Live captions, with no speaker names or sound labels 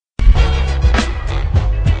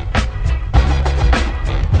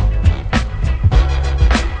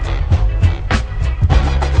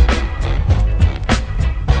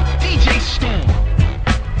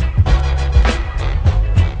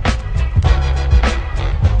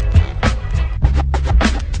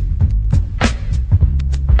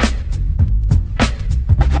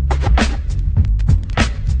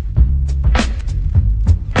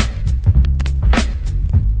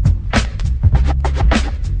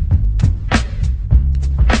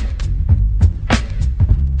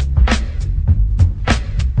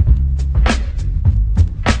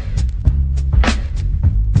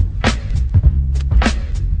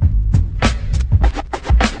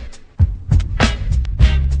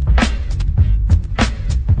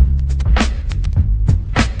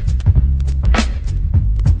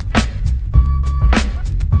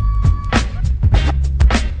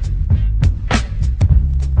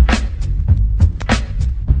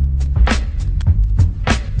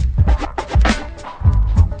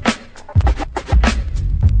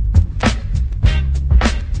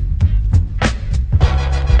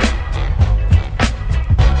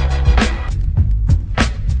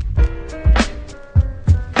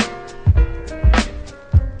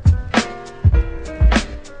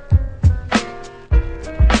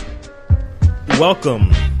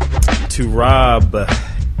welcome to Rob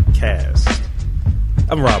Cast.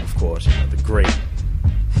 I'm Rob, of course, you know, the great,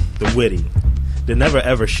 the witty, the never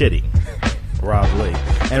ever shitty Rob Lee.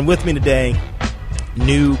 And with me today,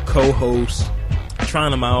 new co-host, trying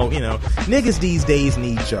them out. You know, niggas these days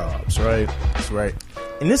need jobs, right? That's right.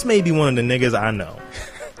 And this may be one of the niggas I know.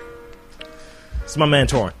 It's my man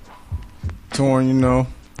Torn. Torn, you know.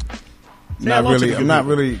 I'm not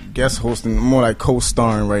really guest hosting. I'm more like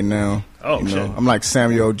co-starring right now. Oh, you shit. know? I'm like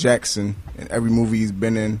Samuel L. Jackson in every movie he's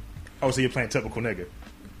been in. Oh, so you're playing typical nigga.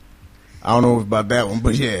 I don't know about that one,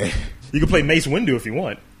 but yeah. You can play Mace Windu if you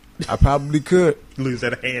want. I probably could. Lose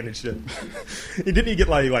that hand and shit. Didn't he get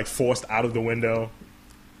like forced out of the window?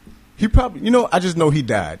 He probably, you know, I just know he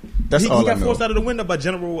died. That's all I know. He got forced out of the window by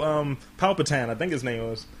General Palpatine, I think his name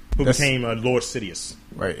was, who became Lord Sidious.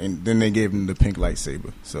 Right, and then they gave him the pink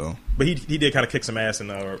lightsaber. So, but he did kind of kick some ass in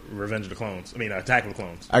Revenge of the Clones. I mean, Attack of the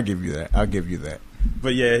Clones. I'll give you that.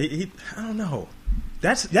 But yeah, he I don't know.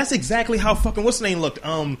 That's exactly how fucking what's his name looked.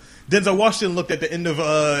 Denzel Washington looked at the end of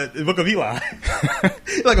the Book of Eli,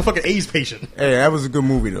 like a fucking AIDS patient. Hey, that was a good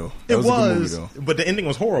movie though. It was, but the ending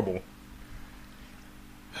was horrible.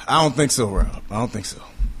 I don't think so, Rob. I don't think so.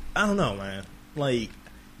 I don't know, man. Like,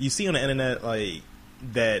 you see on the internet, like,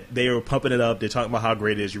 that they were pumping it up. They're talking about how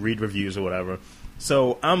great it is. You read reviews or whatever.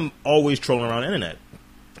 So I'm always trolling around the internet.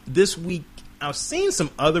 This week, I've seen some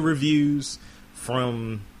other reviews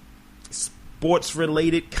from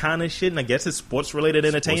sports-related kind of shit, and I guess it's sports-related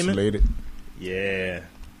entertainment. Sports-related? Yeah.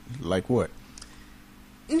 Like what?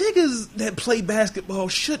 Niggas that play basketball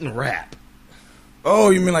shouldn't rap.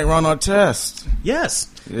 Oh, you mean like Ron Artest? Yes.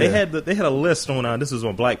 Yeah. They had a list on, this was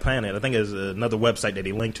on Black Planet. I think there's another website that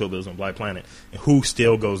they linked to, but it was on Black Planet. And who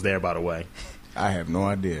still goes there, by the way? I have no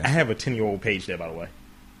idea. I have a 10-year-old page there, by the way.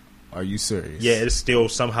 Are you serious? Yeah, it's still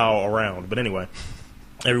somehow around. But anyway,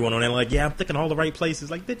 everyone on there like, yeah, I'm thinking all the right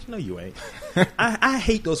places. Like, bitch, no, you ain't. I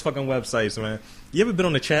hate those fucking websites, man. You ever been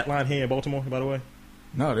on the chat line here in Baltimore, by the way?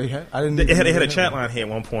 No, they had. I didn't. They had a chat line here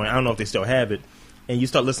at one point. I don't know if they still have it. And you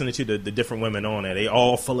start listening to the different women on there. They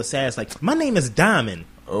all full of sass. Like, my name is Diamond.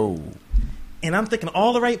 Oh. And I'm thinking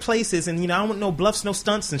all the right places. And, you know, I don't want no bluffs, no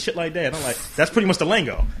stunts and shit like that. And I'm like, that's pretty much the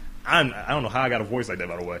lingo. I don't know how I got a voice like that,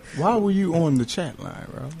 by the way. Why were you on the chat line,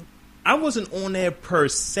 bro? I wasn't on there per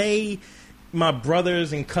se. My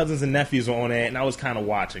brothers and cousins and nephews were on there, and I was kind of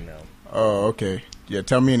watching them. Oh, okay. Yeah,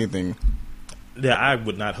 tell me anything. Yeah, I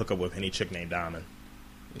would not hook up with any chick named Diamond.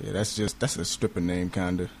 Yeah, that's a stripper name,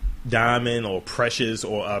 kind of. Diamond or Precious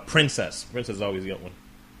or Princess. Princess is always a good one.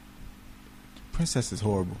 Princess is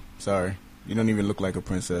horrible. Sorry. You don't even look like a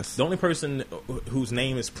princess. The only person whose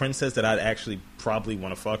name is Princess that I'd actually probably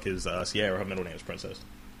want to fuck is Sierra. Her middle name is Princess.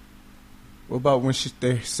 What about when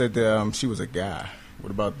they said that she was a guy?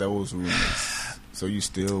 What about those rumors? So you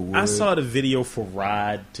still would? I saw the video for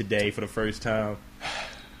Rod today for the first time,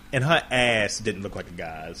 and her ass didn't look like a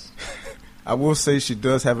guy's. I will say she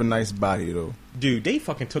does have a nice body, though. Dude, they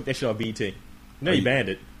fucking took that shit off BET. No, you banned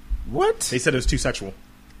it. What? They said it was too sexual.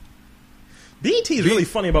 BET is really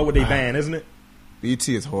funny about what they ban, isn't it? BET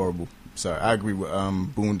is horrible. Sorry, I agree with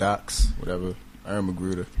Boondocks, whatever. Aaron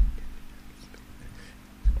Magruder.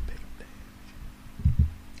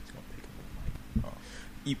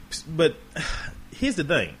 But here's the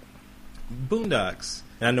thing. Boondocks,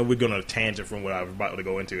 and I know we're going on a tangent from what I was about to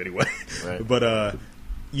go into anyway, right. But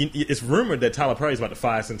it's rumored that Tyler Perry's about to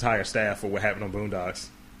fire his entire staff for what happened on Boondocks.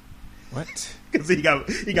 What? Because he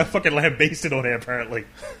got fucking lambasted on there apparently,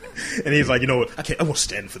 and he's like, you know what? I won't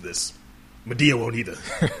stand for this. Madea won't either.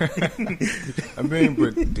 I mean,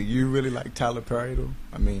 but do you really like Tyler Perry though?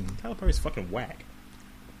 I mean, Tyler Perry's fucking whack.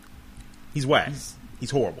 He's whack.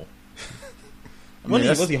 He's horrible.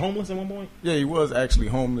 Was he homeless at one point? Yeah, he was actually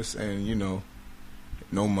homeless, and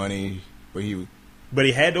no money, but he. But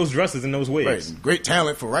he had those dresses and those wigs. Right. Great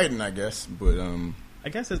talent for writing, I guess. But I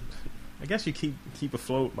guess you keep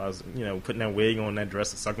afloat by putting that wig on, that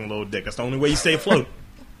dress, and sucking a little dick. That's the only way you stay afloat.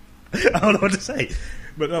 I don't know what to say,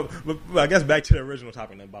 but I guess back to the original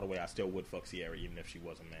topic. And by the way, I still would fuck Sierra even if she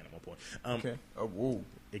was a man at one point. Okay. Oh, whoa.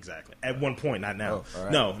 Exactly. At one point, not now. Oh, all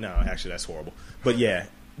right. No. Actually, that's horrible. But yeah,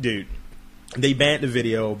 dude, they banned the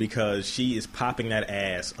video because she is popping that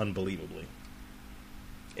ass unbelievably.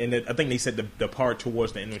 And I think they said the part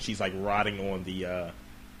towards the end when she's like rotting on the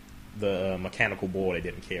mechanical ball, they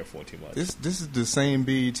didn't care for too much. This is the same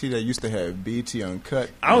BET that used to have BET Uncut.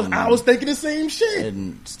 I was thinking the same shit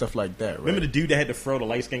and stuff like that. Right? Remember the dude that had to throw, the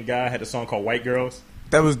light skinned guy had a song called White Girls?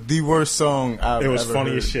 That was the worst song I've ever heard. It was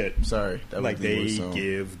funny as shit. Sorry, that was the worst song. They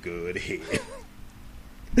give good head.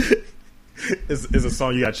 It's a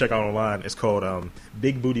song you gotta check out online. It's called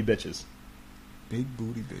Big Booty Bitches. Big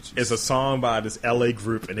booty bitches. It's a song by this LA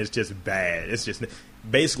group, and it's just bad. It's just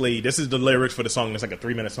basically this is the lyrics for the song. It's like a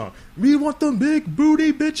 3-minute song. We want them big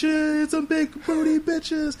booty bitches, some big booty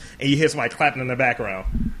bitches, and you hear somebody clapping in the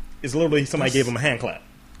background. It's literally somebody gave them a hand clap.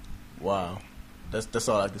 Wow, that's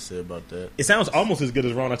all I can say about that. It sounds almost as good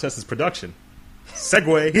as Ron Artest's production.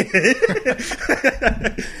 Segway.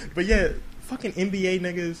 But yeah, fucking NBA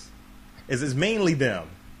niggas is mainly them.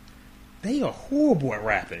 They are horrible at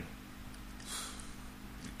rapping.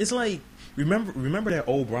 It's like remember that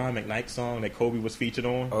old Brian McKnight song that Kobe was featured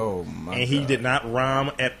on? Oh my! And he God. did not rhyme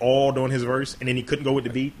at all during his verse, and then he couldn't go with the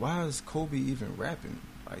beat. Why is Kobe even rapping?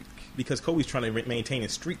 Like, because Kobe's trying to maintain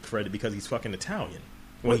his street cred because he's fucking Italian.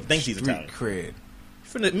 Well, he thinks he's Italian. Cred.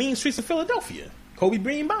 From the mean streets of Philadelphia. Kobe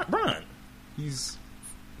Bryant. He was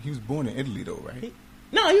born in Italy though, right? He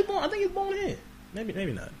was born. I think he was born here. Maybe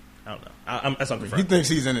not. I don't know. That's unconfirmed. He thinks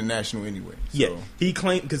he's international anyway. So. Yeah, he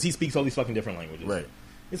claimed because he speaks all these fucking different languages. Right.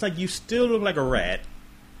 It's like you still look like a rat,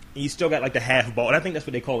 and you still got like the half bald. I think that's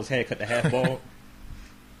what they call his haircut, the half bald.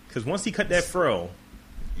 Because once he cut that fro,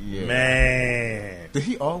 yeah. Man. Did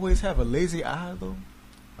he always have a lazy eye though?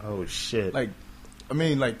 Oh shit! Like, I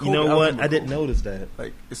mean, like Kobe, you know what? I didn't notice that.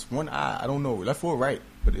 Like, it's one eye. I don't know, left or right,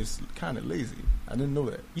 but it's kind of lazy. I didn't know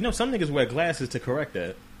that. You know, some niggas wear glasses to correct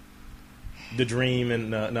that. The Dream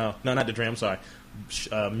and no, not the Dream. I'm sorry.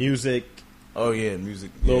 Music. Oh yeah,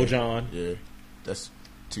 Music. Lil Jon. Yeah, that's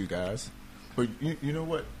 2 guys. But you know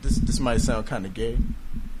what? This might sound kind of gay,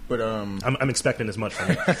 but I'm expecting as much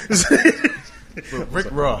from him. But Rick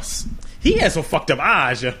Ross, he has some fucked up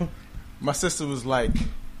eyes, yo. My sister was like,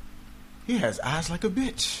 he has eyes like a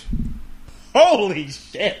bitch. Holy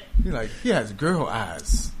shit! He has girl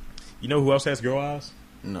eyes. You know who else has girl eyes?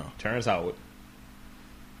 No, Terrence Howard.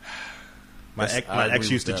 My ex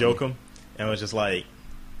used to joke him, and it was just like,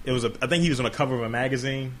 I think he was on the cover of a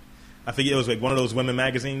magazine. I think it was like one of those women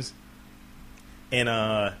magazines,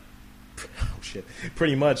 and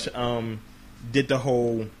pretty much did the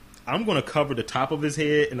whole. I'm going to cover the top of his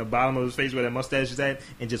head and the bottom of his face where that mustache is at,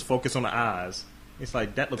 and just focus on the eyes. It's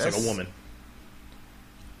like that looks like a woman.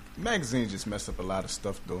 Magazines just mess up a lot of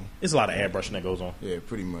stuff, though. There's a lot of airbrushing that goes on. Yeah,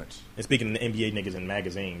 pretty much. And speaking of the NBA niggas in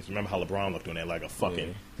magazines, remember how LeBron looked on that like a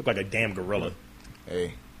fucking looked like a damn gorilla.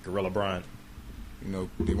 Hey, Gorilla Bryant. You know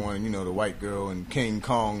they wanted the white girl and King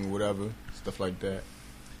Kong, whatever stuff like that.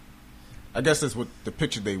 I guess that's what the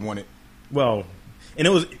picture they wanted. Well, and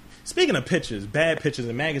it was. Speaking of pictures, bad pictures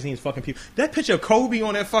in magazines, fucking people. That picture of Kobe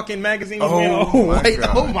on that fucking magazine was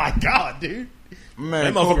oh my god, dude. Man,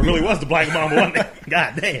 that motherfucker really was the Black Mamba, wasn't it?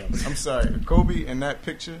 God damn. I'm sorry, Kobe in that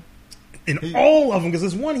picture. In all of them, because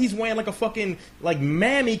there's one he's wearing like a fucking like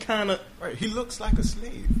mammy kind of. Right, he looks like a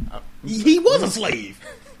slave. He was a slave.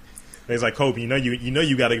 He's like, Kobe, you know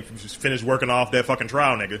you got to finish working off that fucking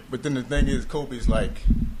trial, nigga. But then the thing is, Kobe's like,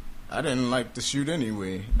 I didn't like the shoot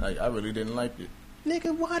anyway. Like, I really didn't like it.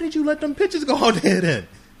 Nigga, why did you let them pictures go out there then?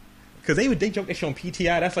 Because they joke they show him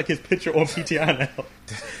PTI. That's like his picture on PTI now.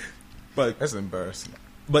 But that's embarrassing.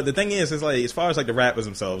 But the thing is like as far as like the rappers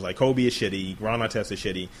themselves, like Kobe is shitty, Ron Artest is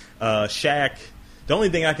shitty. Shaq. The only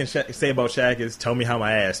thing I can say about Shaq is tell me how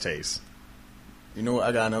my ass tastes. You know what?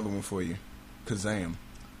 I got another one for you. Kazam.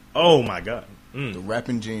 Oh my god. The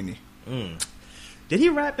rapping genie. Did he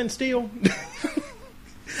rap and steal?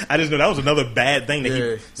 I just know that was another bad thing that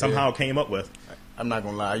he somehow came up with. I'm not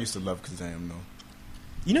gonna lie, I used to love Kazam though.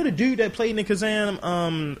 You know the dude that played in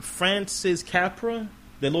Kazam, Francis Capra,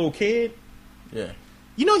 the little kid? Yeah.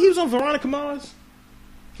 You know he was on Veronica Mars?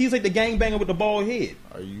 He's like the gangbanger with the bald head.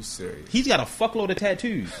 Are you serious? He's got a fuckload of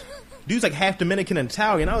tattoos. Dude's like half Dominican and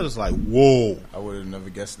Italian. I was just like, whoa. I would have never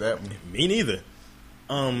guessed that one. Me neither.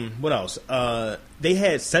 What else? They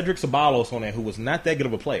had Cedric Ceballos on there who was not that good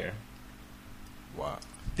of a player. Wow.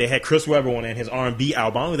 They had Chris Webber on there in his R&B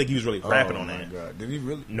album. I don't think he was really rapping on that. Oh, my God. Did he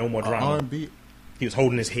really? No More Drama. R&B? He was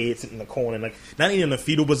holding his head, sitting in the corner, like not even in the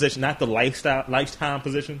fetal position, not the lifetime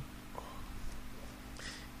position.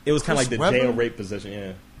 It was kind of like the jail rape position,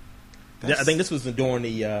 yeah. I think this was during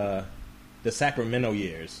the Sacramento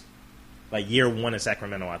years. Like year 1 in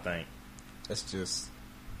Sacramento, I think.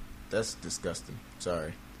 That's disgusting.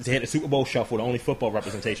 Sorry. They had the Super Bowl shuffle, the only football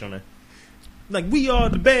representation on there. Like, we are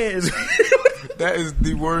the Bears. That is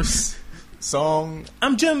the worst song.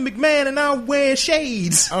 I'm Jim McMahon and I wear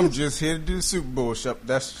shades. I'm just here to do the Super Bowl shuffle.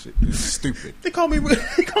 That shit is stupid. They call me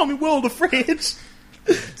Will the Fridge.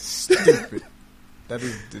 Stupid. That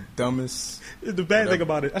is the dumbest. The bad thing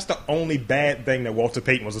about it, that's the only bad thing that Walter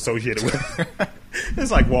Payton was associated with.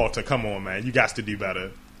 It's like, Walter, come on, man. You got to do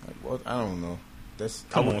better. Well, I don't know.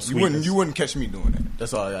 You wouldn't catch me doing that.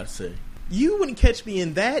 That's all I got to say. You wouldn't catch me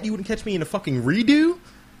in that. You wouldn't catch me in a fucking redo.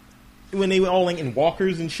 when they were all in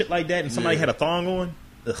walkers and shit like that, and somebody had a thong on.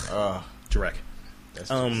 Ugh, Direct.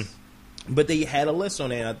 But they had a list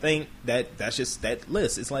on there, and I think that's just that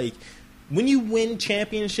list. It's like when you win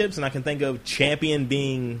championships, and I can think of champion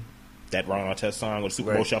being that Ron Artest song or the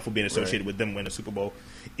Super Bowl Shuffle being associated with them winning the Super Bowl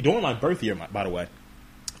during my birth year, by the way.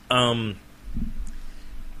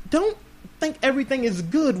 Don't think everything is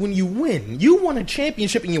good when you win. You won a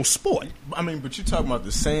championship in your sport. I mean, but you're talking about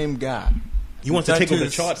the same guy. He wants to take over the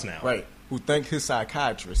charts now. Right. Who thanked his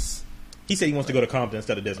psychiatrist. He said he wants to go to Compton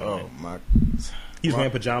instead of Disney. Oh, my. He was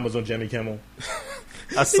wearing pajamas on Jimmy Kimmel.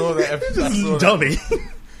 I saw that. Dummy.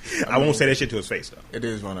 I won't say that shit to his face, though. It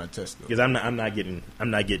is Ron Artest, though. Because I'm not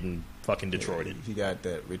getting fucking Detroited. He got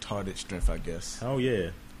that retarded strength, I guess. Oh, yeah.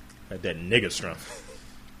 Got that nigga strength.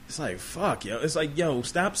 It's like, fuck, yo. It's like, yo,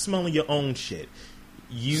 stop smelling your own shit.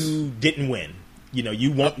 You didn't win. You know,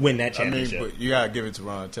 you won't win that championship. I mean, but you gotta give it to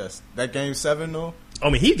Ron Artest. That game 7, though. I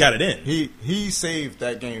mean, he got it in. He saved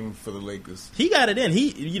that game for the Lakers. He got it in. He,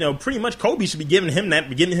 you know, pretty much Kobe should be giving him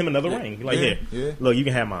another ring. Like, here, look, you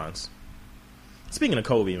can have mine. Speaking of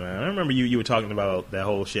Kobe, man, I remember you were talking about that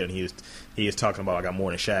whole shit, and he was talking about I got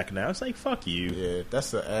more than Shaq now. It's like, fuck you. Yeah,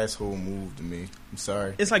 that's an asshole move to me. I'm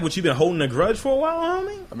sorry. It's like what you've been holding a grudge for a while,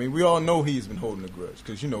 homie? I mean, we all know he's been holding a grudge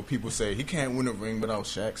because, you know, people say he can't win a ring without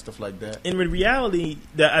Shaq, stuff like that. In reality,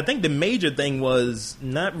 I think the major thing was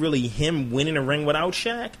not really him winning a ring without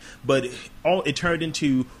Shaq, but it turned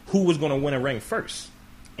into who was going to win a ring first.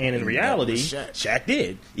 And in reality, Shaq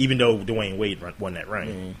did, even though Dwayne Wade won that ring.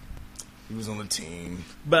 Yeah. He was on the team.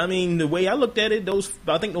 But, I mean, the way I looked at it,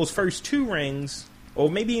 I think those first 2 rings, or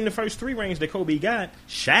maybe in the first 3 rings that Kobe got,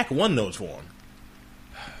 Shaq won those for him.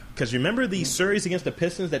 Because remember the series against the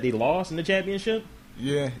Pistons that they lost in the championship?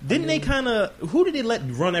 Yeah. Didn't they kind of... Who did they let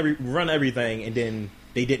run everything and then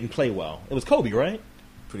they didn't play well? It was Kobe, right?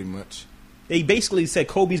 Pretty much. They basically said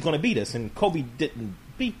Kobe's going to beat us, and Kobe didn't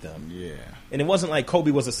beat them. Yeah. And it wasn't like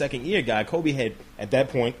Kobe was a second-year guy. Kobe had, at that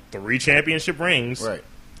point, 3 championship rings. Right.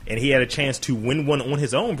 And he had a chance to win one on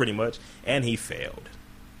his own, pretty much, and he failed.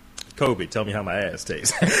 Kobe, tell me how my ass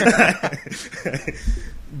tastes.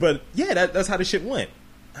 But, yeah, that's how the shit went.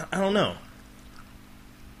 I don't know.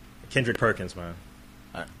 Kendrick Perkins, man.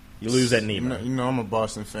 You lose that knee, man. You know, I'm a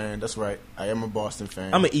Boston fan. That's right. I am a Boston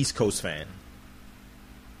fan. I'm an East Coast fan.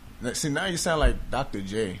 See, now you sound like Dr.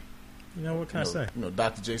 J. You know, what can I say? You know,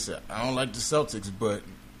 Dr. J said, I don't like the Celtics, but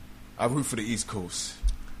I root for the East Coast.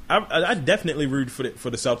 I definitely rooted for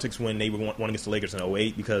the Celtics when they won against the Lakers in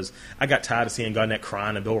 2008 because I got tired of seeing Garnett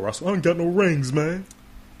crying and Bill Russell. I ain't got no rings, man.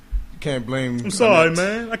 You can't blame I'm sorry,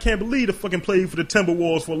 man. I can't believe I fucking played for the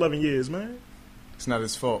Timberwolves for 11 years, man. It's not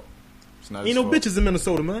his fault. Ain't no bitches in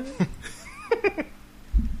Minnesota, man.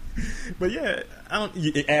 But yeah,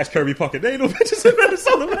 you ask Kirby Puckett. There ain't no bitches in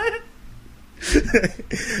Minnesota,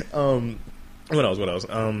 man. What else?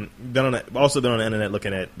 Also on the internet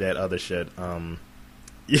looking at that other shit.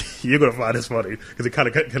 You're gonna find this funny because it kind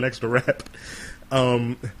of connects to rap.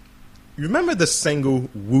 Remember the single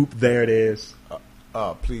 "Whoop There It Is"?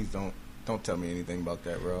 Please don't tell me anything about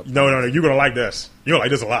that, Rob. No, you're gonna like this. You're gonna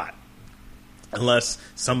like this a lot. Unless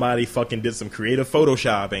somebody fucking did some creative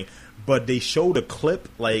photoshopping, but they showed a clip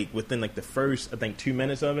like within like the first, I think, 2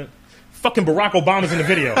 minutes of it. Fucking Barack Obama's in the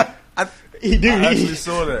video. I actually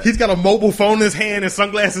saw that. He's got a mobile phone in his hand and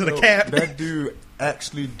sunglasses and a cap. That dude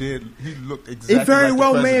actually did. He looked exactly like it very the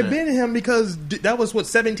well president. may have been him because that was,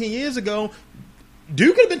 17 years ago?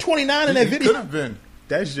 Dude could have been 29 in that video. Could have been.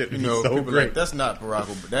 That shit was so people great. Like, that's not Barack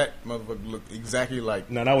Obama. That motherfucker looked exactly like...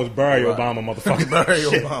 No, that was Barry Obama, motherfucker. Barry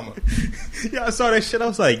Obama. Yeah, I saw that shit. I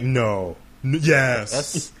was like, no.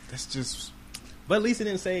 Yes. That's just... But at least it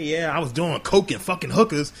didn't say, yeah, I was doing coke and fucking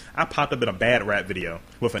hookers. I popped up in a bad rap video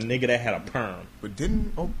with a nigga that had a perm. But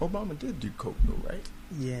Obama did do coke, though, right?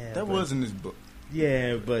 Yeah. That was in his book.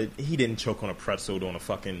 Yeah, but he didn't choke on a pretzel during a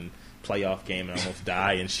fucking playoff game and almost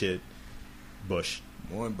die and shit. Bush.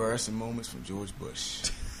 More embarrassing moments from George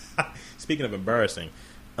Bush. Speaking of embarrassing,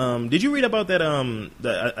 did you read about that?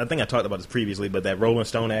 I think I talked about this previously, but that Rolling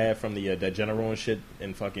Stone ad from the that general and shit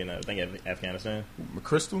in fucking I think Afghanistan.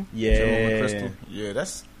 McChrystal? Yeah, General McChrystal? Yeah,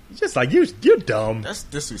 that's just like you're dumb. That's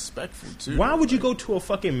disrespectful too. Why would you go to a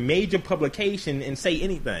fucking major publication and say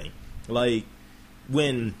anything? Like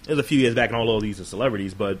when it was a few years back, and all of these are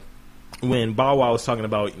celebrities, but when Bow Wow was talking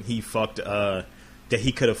about he fucked. That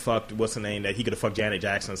he could have fucked, what's the name? That he could have fucked Janet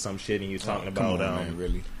Jackson or some shit, and he was talking about, man,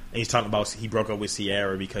 really? And he's talking about he broke up with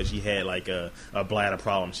Ciara because she had like a bladder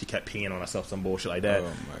problem. She kept peeing on herself, some bullshit like that.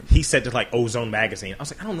 Oh, he said to like Ozone magazine. I was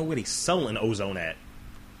like, I don't know where they selling Ozone at.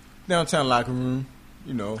 Downtown locker room,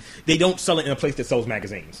 you know. They don't sell it in a place that sells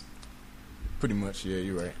magazines. Pretty much, yeah,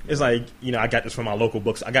 you're right. It's like, you know, I got this from my local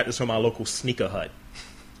books. I got this from my local sneaker hut.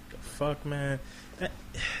 The fuck, man.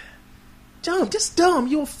 Dumb, just dumb.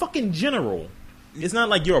 You're a fucking general. It's not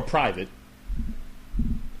like you're a private.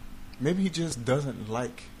 Maybe he just doesn't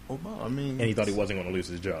like Obama. I mean, And he thought he wasn't going to lose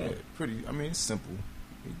his job. yeah, I mean, it's simple.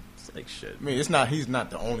 It's like shit. I mean, he's not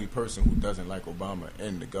the only person who doesn't like Obama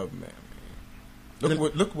and the government. I mean,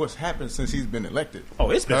 look what's happened since he's been elected.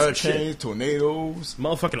 Oh, it's been some hurricanes, shit. tornadoes,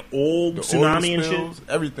 Motherfucking old the tsunami oil and spills, shit.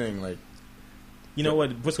 everything. Like, You know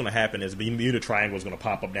what? What's going to happen is the Bermuda Triangle is going to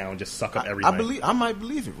pop up now and just suck up everything. I might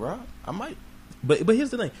believe it, Rob. I might. But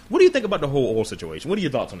here's the thing. What do you think about the whole oil situation? What are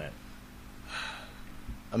your thoughts on that?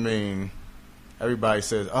 I mean, everybody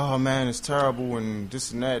says, "Oh man, it's terrible," and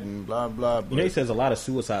this and that, and blah blah. You know, he says a lot of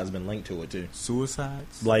suicides been linked to it too.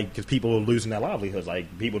 Suicides, Like, because people are losing their livelihoods.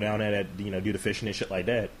 Like, people down there that, you know, do the fishing and shit like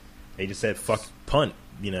that. They just said, fuck, punt.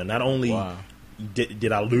 You know, not only Wow.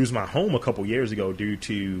 did I lose my home a couple years ago due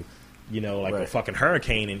to, you know, like a Right. fucking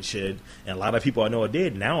hurricane and shit, and a lot of people I know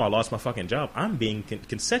did. Now I lost my fucking job. I'm being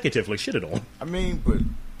consecutively shitted on. I mean, but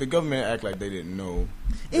the government act like they didn't know.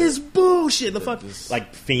 It's bullshit. The fuck, this-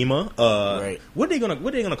 like FEMA. Right. What they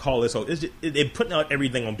gonna call this? It's just, they're putting out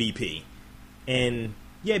everything on BP, and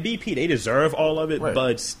yeah, BP they deserve all of it, Right.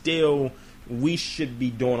 but still, we should be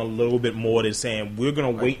doing a little bit more than saying we're gonna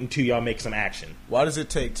wait until y'all make some action. Why does it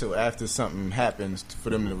take till after something happens for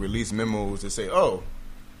them to release memos to say, "Oh,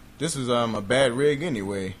 this is a bad rig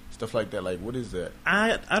anyway"? Stuff like that. Like, what is that?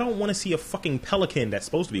 I don't want to see a fucking pelican that's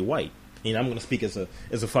supposed to be white. And I'm going to speak as a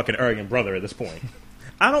fucking arrogant brother at this point.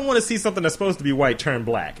 I don't want to see something that's supposed to be white turn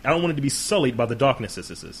black. I don't want it to be sullied by the darkness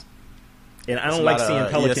this is. And I don't like seeing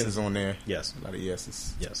pelicans yeses on there. Yes. A lot of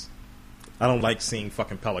yeses. Yes. I don't like seeing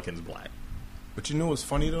fucking pelicans black. But you know what's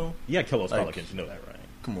funny though? You gotta kill those Like- pelicans, you know that, right?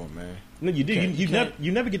 Come on, man. No, you do.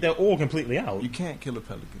 You never get that oil completely out. You can't kill the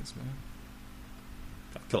pelicans, man.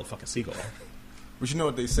 Gotta kill a fucking seagull. But you know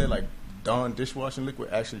what they say? Like, Dawn dishwashing liquid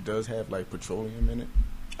actually does have like petroleum in it.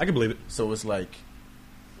 I can believe it. So it's like,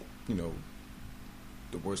 you know,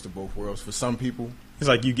 the worst of both worlds for some people. It's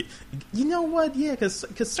like you get, you know what? Yeah, because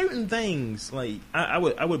certain things, like I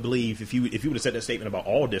would believe if you would have said that statement about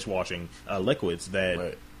all dishwashing liquids that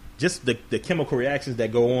Right. just the chemical reactions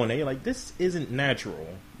that go on, they're like, this isn't natural.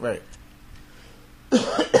 Right.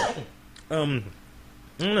 I don't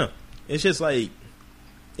know. It's just like,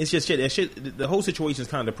 it's just shit. That shit. The whole situation is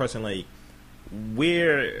kind of depressing. Like,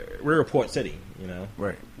 we're a port city, you know.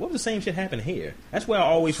 Right. What if the same shit happened here? That's why I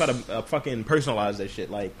always try to fucking personalize that shit.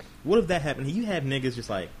 Like, what if that happened here? You have niggas just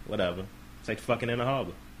like, whatever. It's like fucking in the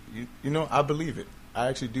harbor. You know, I believe it. I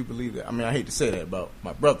actually do believe that. I mean, I hate to say that about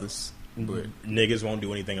my brothers, but Niggas won't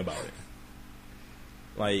do anything about it.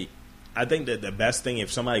 Like, I think that the best thing,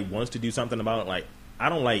 if somebody wants to do something about it, like, I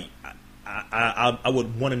don't like, I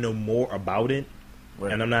would want to know more about it.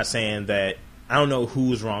 Right. And I'm not saying that, I don't know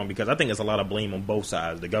who's wrong, because I think there's a lot of blame on both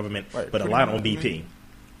sides, the government, Right, but a pretty lot much. on BP. I mean,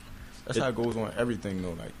 that's how it goes on everything,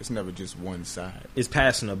 though. Like, it's never just one side. It's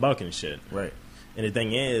passing the buck and shit. Right. And the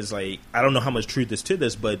thing is, like, I don't know how much truth is to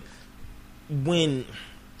this, but when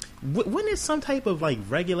is some type of, like,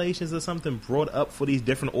 regulations or something brought up for these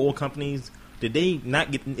different oil companies, did they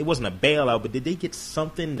not get, it wasn't a bailout, but did they get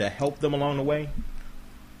something to help them along the way?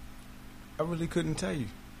 I really couldn't tell you.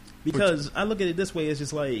 Because I look at it this way, it's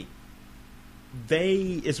just like,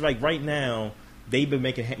 it's like right now, they've been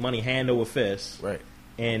making money hand over fist, Right.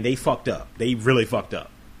 and they fucked up. They really fucked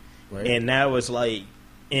up. Right. And now it's like,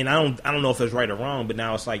 and I don't know if it's right or wrong, but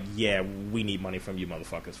now it's like, yeah, we need money from you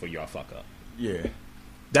motherfuckers for y'all fuck up. Yeah.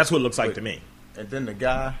 That's what it looks like to me. And then the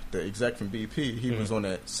guy, the exec from BP, he was on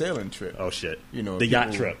that sailing trip. Oh shit! You know, the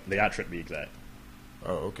yacht people- trip. The yacht trip, to be exact.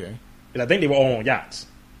 Oh, okay. And I think they were all on yachts,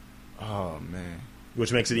 Oh, man.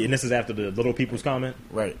 which makes it. And this is after the Little People's comment.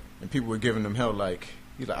 Right. And people were giving him hell like,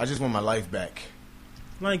 he's like, I just want my life back.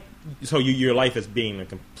 Like, so your life is being a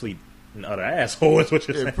complete and utter asshole. Is what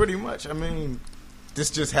you're Yeah, saying? pretty much. I mean, this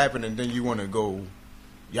just happened, and then you want to go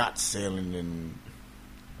yacht sailing and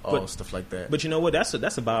all stuff like that. But you know what? That's a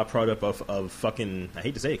byproduct of fucking. I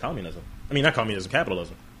hate to say it, communism. I mean, not communism,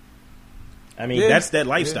 capitalism. I mean, Yeah, that's that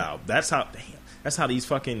lifestyle. That's how these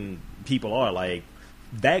fucking people are. Like,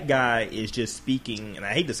 that guy is just speaking, and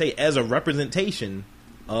I hate to say, as a representation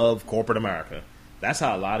of corporate America. That's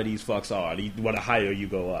how a lot of these fucks are. The higher you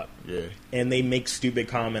go up, yeah. and they make stupid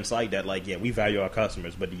comments like that. Like, yeah, we value our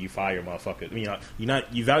customers, but do you fire motherfuckers?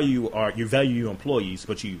 You value your employees,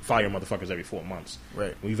 but you fire motherfuckers every 4 months.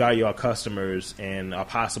 Right. We value our customers and our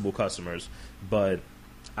possible customers, but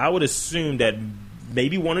I would assume that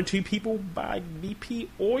maybe one or two people buy BP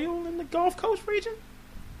oil in the Gulf Coast region.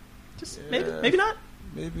 Just Yeah. maybe not.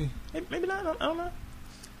 Maybe. Maybe not. I don't know.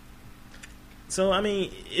 So I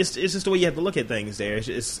mean, it's just the way you have to look at things. There,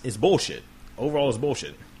 it's bullshit. Overall, it's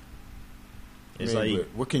bullshit. It's like,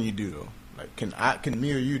 what can you do though? Like, can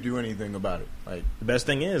me or you do anything about it? Like, the best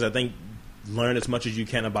thing is, I think, learn as much as you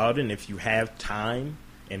can about it, and if you have time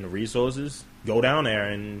and the resources, go down there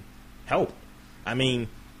and help. I mean,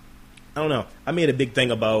 I don't know. I made a big thing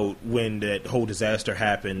about when that whole disaster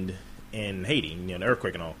happened in Haiti, you know, the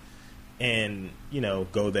earthquake and all. And, you know,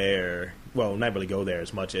 go there. Well, not really go there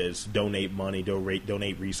as much as donate money,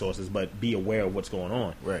 donate resources, but be aware of what's going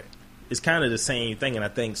on. Right. It's kind of the same thing, and I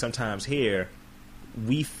think sometimes here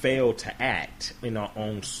we fail to act in our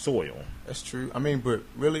own soil. That's true. I mean, but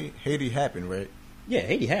really, Haiti happened, right? Yeah,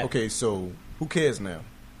 Haiti happened. Okay, so who cares now?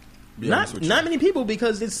 Not many people,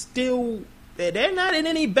 because it's still, they're not in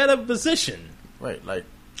any better position. Right, like,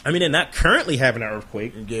 I mean, they're not currently having an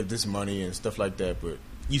earthquake. and gave this money and stuff like that, but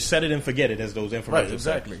You set it and forget it, as those information. right,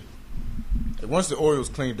 exactly. Once the oil's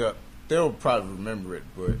cleaned up, they'll probably remember it,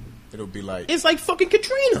 but it'll be like, It's like fucking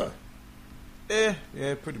Katrina.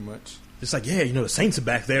 yeah, pretty much. It's like, yeah, you know, the Saints are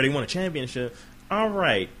back there. They won a championship. All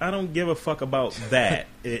right, I don't give a fuck about that.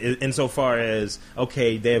 Insofar as,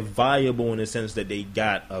 okay, they're viable in the sense that they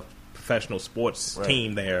got a professional sports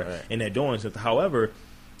team there, and they're doing something. However,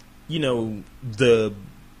 you know, the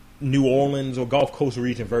New Orleans or Gulf Coast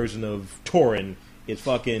region version of Turin is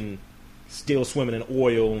fucking still swimming in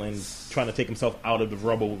oil and trying to take himself out of the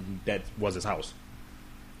rubble that was his house.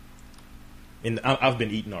 And I've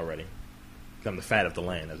been eating already. I'm the fat of the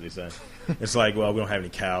land, as they say. It's like, well, we don't have any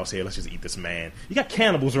cows here. Let's just eat this man. You got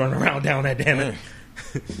cannibals running around down there, damn it.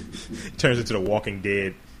 Turns into The Walking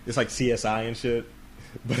Dead. It's like CSI and shit,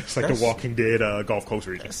 but it's like The Walking Dead Gulf Coast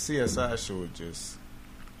region. That CSI show is just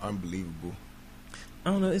unbelievable.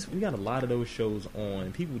 I don't know. We got a lot of those shows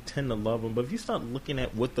on. People tend to love them, but if you start looking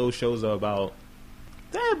at what those shows are about,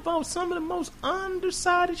 they're about some of the most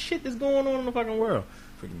undersided shit that's going on in the fucking world.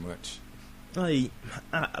 Pretty much. I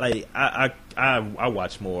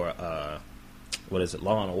watch more. What is it?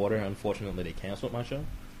 Law and Order. Unfortunately, they canceled my show.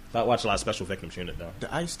 So I watch a lot of Special Victims Unit though.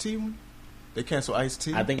 The Ice-T one? They canceled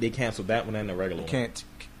Ice-T? I think they canceled that one and the regular one.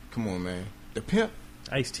 Come on, man. The Pimp?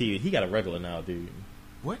 Ice-T, he got a regular now, dude.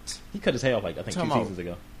 What? He cut his hair off like I think 2 seasons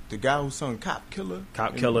ago. The guy who sung Cop Killer?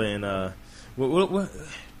 Cop Killer and what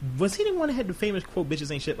was he the one that had the famous quote,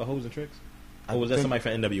 "Bitches ain't shit but hoes and tricks"? Or was that somebody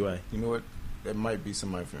from NWA? You know what? That might be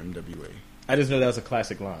somebody from NWA. I just know that was a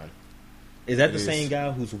classic line. Is that the same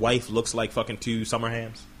guy whose wife looks like fucking 2 summer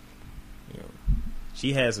hams? You know,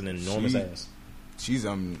 she has an enormous ass. She's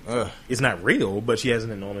It's not real, but she has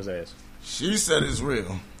an enormous ass. She said it's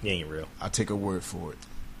real. It ain't real. I'll take her word for it.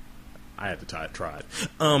 I have to try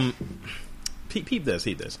it. Peep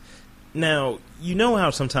this. Now, you know how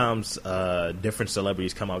sometimes different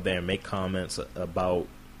celebrities come out there and make comments about,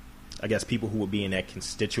 I guess, people who would be in that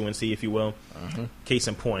constituency, if you will. Uh-huh. Case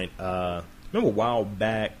in point, remember a while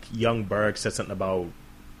back, Young Berg said something about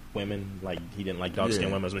women, like he didn't like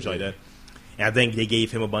dark-skinned women or something like that. And I think they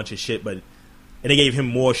gave him a bunch of shit, and they gave him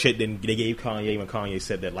more shit than they gave Kanye when Kanye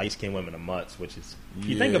said that light-skinned women are mutts, which is, if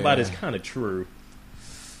you think about it, it's kind of true.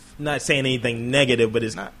 Not saying anything negative, but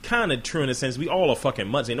it's kind of true in a sense. We all are fucking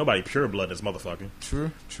mutts. Ain't nobody pure blood in this motherfucker.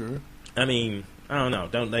 True. I mean, I don't know.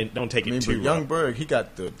 Don't take it too. But Young Berg, he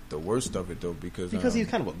got the worst of it though because he's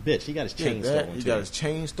kind of a bitch. He got his chain stolen. He got his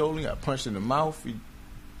chain stolen. He got punched in the mouth. And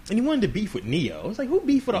he wanted to beef with Neo. It's like, who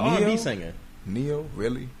beef with an R&B singer? Neo,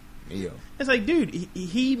 really? Neo. It's like, dude,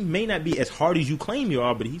 he may not be as hard as you claim you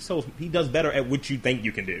are, but he does better at what you think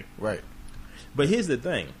you can do. Right. But here's the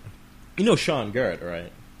thing. You know Sean Garrett,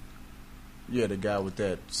 right? Yeah, the guy with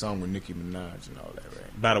that song with Nicki Minaj and all that,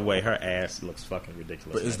 right? By the way, her ass looks fucking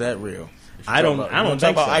ridiculous. But is that real? I don't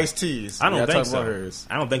think so. Ice-T's. I don't think so.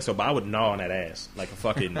 I don't think so. But I would gnaw on that ass like a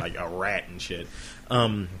fucking like a rat and shit.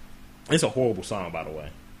 It's a horrible song, by the way.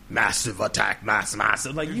 Massive attack,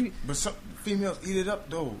 massive. Like you, but some females eat it up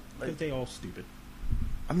though. Like they all stupid.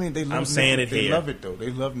 I mean, they love. I'm saying Nicki, it they here. love it though. They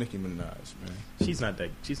love Nicki Minaj, man. She's not that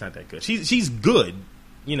good. She's good.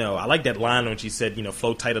 You know, I like that line when she said, you know,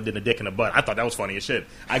 flow tighter than a dick in a butt. I thought that was funny as shit.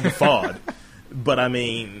 I guffawed. But, I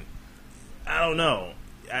mean, I don't know.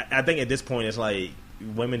 I think at this point it's like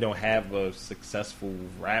women don't have a successful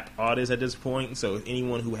rap artist at this point. So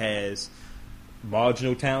anyone who has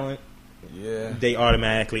marginal talent, they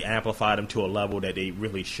automatically amplify them to a level that they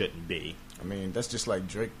really shouldn't be. I mean, that's just like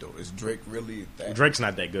Drake, though. Is Drake really that? Drake's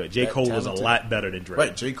not that good. J. Cole is a lot better than Drake.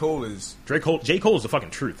 Right, J. Cole is... J. Cole is the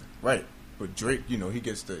fucking truth. Right. But Drake, you know, he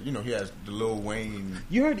gets the, you know, he has the Lil Wayne.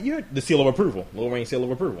 You heard the seal of approval. Lil Wayne seal of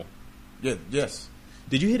approval. Yeah, yes.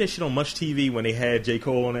 Did you hear that shit on Much TV when they had J.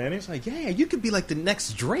 Cole on there? And it's like, yeah, you could be like the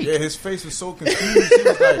next Drake. Yeah, his face was so confused. He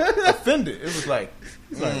was like offended. It was like,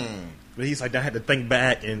 But he's like, I had to think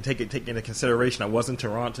back and take into consideration I was in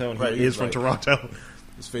Toronto and Right, he is from like- Toronto.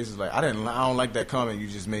 His face is like, I don't like that comment you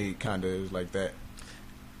just made. Kind of like that.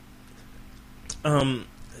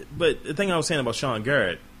 But the thing I was saying about Sean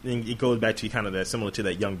Garrett, and it goes back to kind of that similar to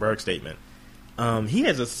that Young Berg statement. He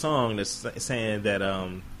has a song that's saying that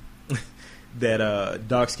that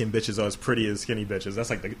dark skinned bitches are as pretty as skinny bitches. That's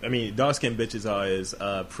like dark skinned bitches are as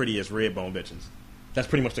pretty as red bone bitches. That's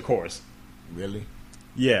pretty much the chorus. Really?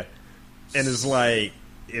 Yeah, and it's like,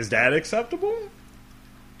 is that acceptable?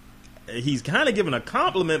 He's kind of giving a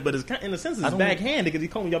compliment, but it's kind, in a sense it's backhanded because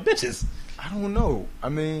he's calling y'all bitches. I don't know. I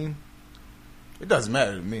mean, it doesn't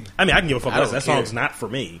matter to me. I mean, I can give a fuck I less. don't That care. song's not for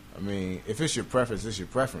me. I mean, if it's your preference, it's your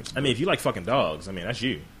preference. I mean, if you like fucking dogs, I mean, that's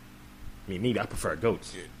you. I mean, me, I prefer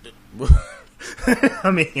goats.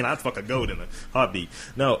 I mean, I'd fuck a goat in a heartbeat.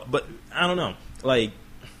 No, but I don't know. Like,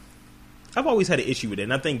 I've always had an issue with it,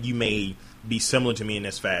 and I think you may be similar to me in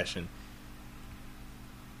this fashion.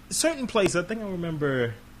 Certain places, I think I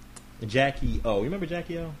remember Jackie O. You remember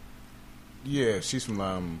Jackie O? Yeah, she's from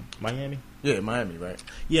Miami? Yeah, Miami, right?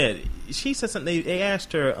 Yeah, she said something. They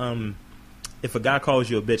asked her if a guy calls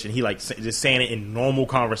you a bitch, and he like just saying it in normal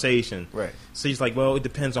conversation. Right. So she's like, well, it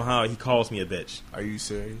depends on how he calls me a bitch. Are you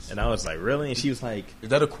serious? And I was like, really? And she was like, Is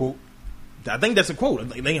that a quote? I think that's a quote. I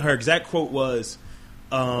think her exact quote was,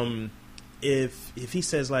 if he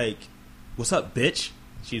says like, "What's up, bitch?"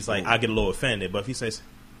 She's like, I get a little offended. But if he says,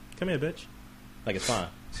 "Come here, bitch," like, it's fine.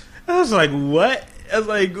 I was like, what? I was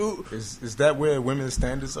like, ooh. Is that where women's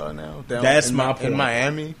standards are now? That's in my point. In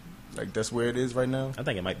Miami, like that's where it is right now. I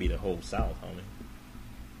think it might be the whole South, homie.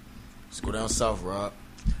 Let's go down south, Rob.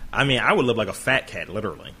 I mean, I would live like a fat cat,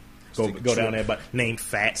 literally. Take a Go down trip. there, but named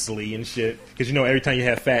Fatsley and shit. Because you know, every time you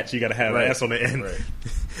have fats, you got to have Right. an S on the end. Right.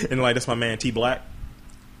 And like, that's my man T Black.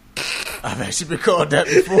 I've actually been called that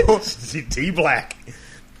before. T Black.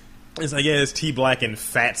 It's like, yeah, it's T Black and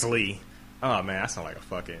Fatsley. Oh man, I sound like a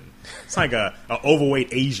fucking. It's like a overweight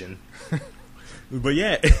Asian. But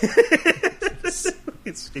yeah,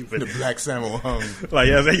 it's stupid. The black Samuel hung. Like,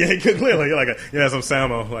 yeah, clearly, you're like, some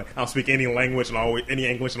Samo. Like, I don't speak any language and any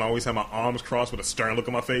English, and I always have my arms crossed with a stern look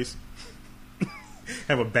on my face.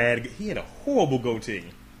 He had a horrible goatee.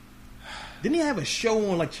 Didn't he have a show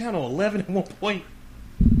on like Channel 11 at one point?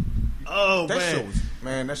 Oh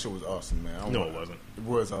That show was awesome, man. No, it wasn't. It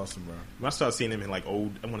was awesome, bro. When I started seeing him in like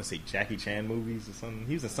old, I want to say Jackie Chan movies or something.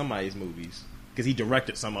 He was in somebody's movies because he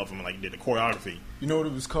directed some of them and like did the choreography. You know what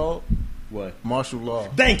it was called? What? Martial law.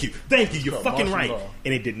 Thank you. You're called fucking martial right. law.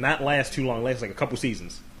 And it did not last too long. It lasted like a couple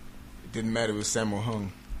seasons. It didn't matter. It was Samuel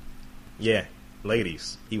hung. Yeah,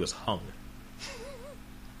 ladies, he was hung.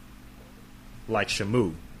 Like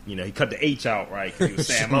Shamu. You know, he cut the H out, right? Because he was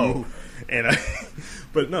Samo. And,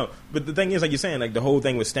 but the thing is, like you're saying, like the whole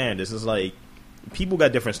thing with standards is like, people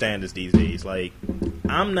got different standards these days. Like,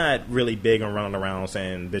 I'm not really big on running around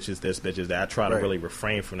saying bitches this, bitches that. I try to really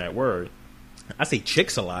refrain from that word. I say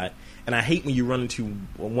chicks a lot, and I hate when you run into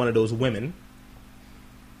one of those women.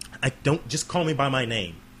 I don't just call me by my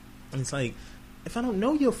name. And it's like, if I don't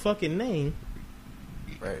know your fucking name,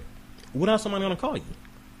 Right. what else am I going to call you?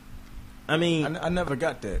 I mean, I never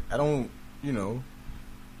got that. I don't, And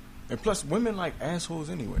plus, women like assholes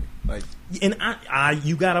anyway. Like, and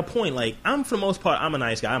you got a point. Like, I'm for the most part, I'm a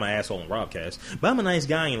nice guy. I'm an asshole in Robcast, but I'm a nice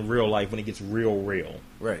guy in real life when it gets real.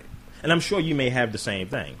 right. And I'm sure you may have the same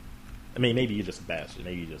thing. I mean, maybe you're just a bastard.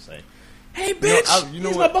 Maybe you just say, "Hey, bitch, you know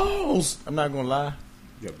these what? my balls." I'm not gonna lie.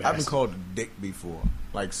 You're a I've been bastard. called a dick before.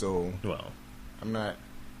 Like, so Well, I'm not.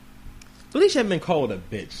 at least you haven't been called a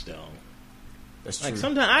bitch, though. That's true. Like,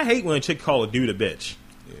 sometimes I hate when a chick call a dude a bitch.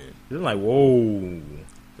 Yeah. They're like, whoa.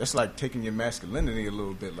 That's like taking your masculinity a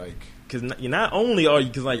little bit. Like, Because not only are you,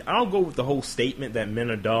 because like I'll go with the whole statement that men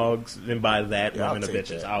are dogs, then by that Yeah, women I'll are take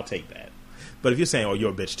bitches. that. I'll take that. But if you're saying, "Oh,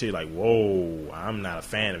 you're a bitch too," like, whoa, I'm not a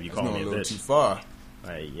fan of you it's calling going me a a little too bitch. far.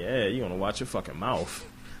 Like, yeah, you want to watch your fucking mouth.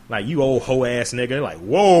 Like, you old hoe ass nigga. Like,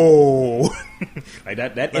 whoa. Like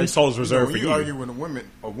that insult is reserved when for you. argue with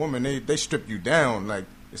a woman, they strip you down. Like,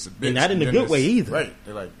 it's a bitch. And not in a then good it's- way either. Right.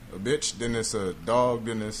 They're like a bitch. Then it's a dog.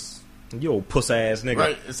 Then it's You old puss ass nigga.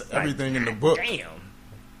 right. It's Like, everything in the book. Damn.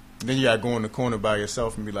 Then you gotta go in the corner by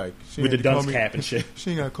yourself and be like, she With the ain't gotta call dunce me- cap and shit.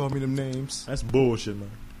 She ain't gotta call me them names. That's bullshit,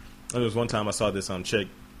 man. There was one time I saw this chick.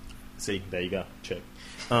 See, there you go, chick.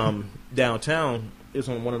 Downtown, it's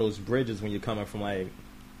on one of those bridges when you're coming from, like,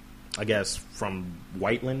 I guess, from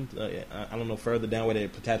Whiteland. I don't know, further down where the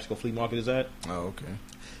Patapsco Flea Market is at. Oh, okay.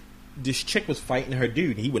 This chick was fighting her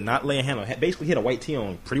dude. He would not lay a hand on her. Basically, he had a white tee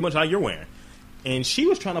on, pretty much how you're wearing. And she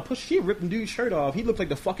was trying to push. She ripped the dude's shirt off. He looked like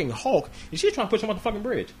the fucking Hulk. And she was trying to push him off the fucking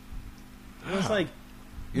bridge. And it's like,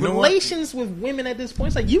 You know what? relations with women at this point.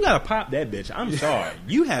 It's like you gotta pop that bitch. I'm sorry,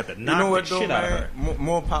 you have to knock You know what, the though, shit out of man? her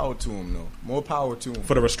More power to him, though. More power to him.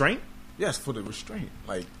 for the restraint. Yes, for the restraint.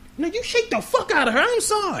 Like, No, you shake the fuck out of her. I'm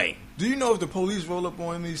sorry, do you know if the police roll up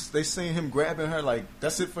on these, they seen him grabbing her? Like,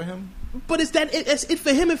 that's it for him. but it's it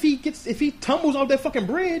for him if he tumbles off that fucking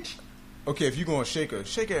bridge. Okay, if you gonna shake her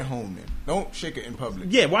at home. Then don't shake her in public.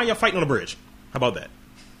 Yeah, why y'all fighting on the bridge? How about that?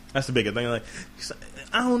 That's the bigger thing. Like,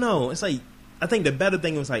 I don't know. It's like I think the better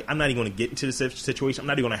thing was like I'm not even going to get into this situation. I'm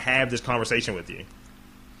not even going to have this conversation with you.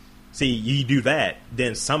 See, you do that,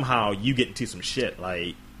 then somehow you get into some shit.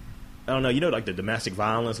 Like I don't know. You know, like the domestic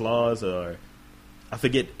violence laws, or I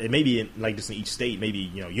forget. It may be like just in each state, maybe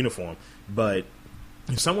uniform. But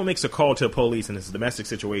if someone makes a call to the police and it's a domestic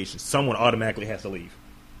situation, someone automatically has to leave.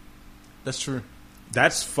 That's true.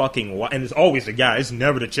 That's fucking wild. And it's always the guy. It's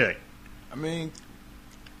never the chick. I mean,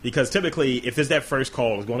 because typically, if it's that first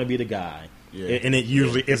call, it's going to be the guy, and it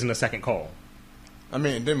usually isn't a second call. I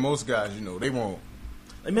mean, then most guys, they won't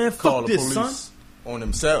Like, man, call fuck the this, police son. on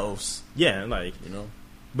themselves. Yeah, like,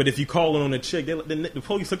 But if you call it on a chick, the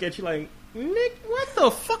police look at you like, Nick, what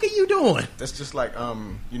the fuck are you doing? That's just like,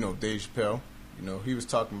 Dave Chappelle. He was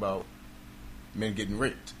talking about men getting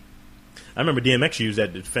raped. I remember DMX used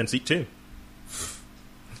that defense seat too.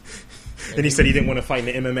 And he said he didn't want to fight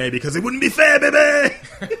in the MMA because it wouldn't be fair, baby.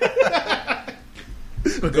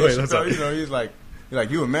 But go ahead, I'm sorry. He's like,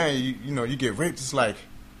 you a man, you get raped. It's like,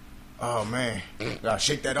 oh man, gotta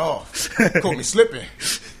shake that off. Caught me slipping.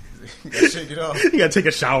 You gotta shake it off. You gotta take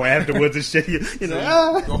a shower afterwards and shit.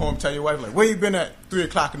 Go home, tell your wife like, where you been at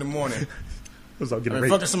 3:00 in the morning? I was getting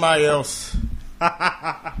fucking somebody else.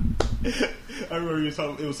 I remember it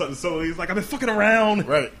was something so. He's like, I've been fucking around.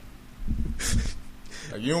 Right.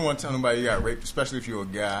 Like, you don't want to tell nobody you got raped, especially if you're a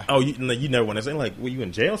guy. Oh, you never want to say, like, were you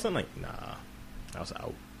in jail or something? Like, nah. I was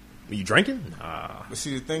out. Were you drinking? Nah. But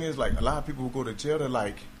see, the thing is, like, a lot of people who go to jail, they're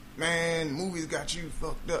like, man, movies got you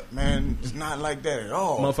fucked up, man. It's not like that at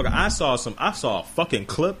all. Motherfucker, I saw a fucking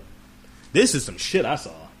clip. This is some shit I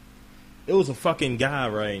saw. It was a fucking guy,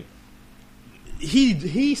 right?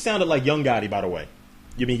 He sounded like Young Gotti, by the way.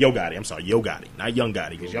 You mean Yo Gotti? I'm sorry, Yo Gotti, not Young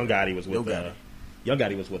Gotti, because Young Gotti was with Young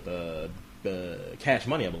Gotti was with Cash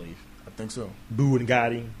Money, I believe. I think so. Boo and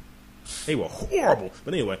Gotti, they were horrible.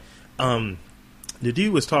 But anyway, the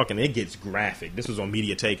dude was talking. It gets graphic. This was on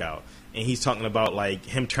Media Takeout, and he's talking about like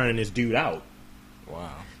him turning this dude out.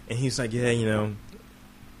 Wow. And he's like, yeah,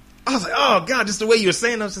 I was like, oh god, just the way you were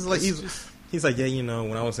saying. I was just like, he's like, yeah,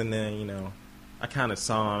 when I was in there, I kind of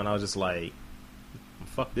saw him, and I was just like,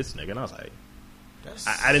 fuck this nigga. And I was like,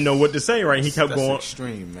 I didn't know what to say. Right? He kept going.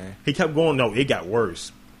 Extreme, man. He kept going. No, it got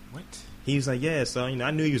worse. What? He was like, yeah, so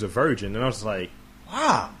I knew he was a virgin, and I was like,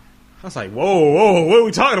 wow. I was like, whoa, what are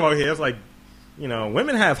we talking about here? I was like,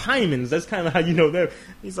 women have hymens. That's kind of how you know they're.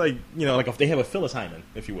 He's like, like if they have a Phyllis hymen,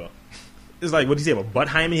 if you will. It's like, what does he have, a butt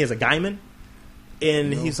hymen? He has a guyman?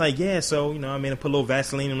 And he's like, yeah, so, I made him put a little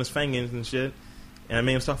Vaseline on his fingers and shit, and I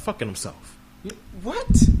made him start fucking himself. What?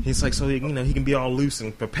 He's like, so, he can be all loose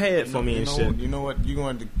and prepared for me and shit. You know what? You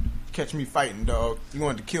going to catch me fighting, dog. You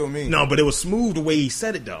going to kill me. No, but it was smooth the way he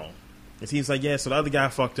said it, though. And he's like, yeah, so the other guy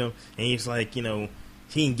fucked him, and he's like, he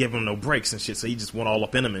didn't give him no breaks and shit, so he just went all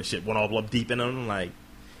up in him and shit, went all up deep in him, like.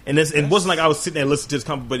 And it wasn't like I was sitting there listening to this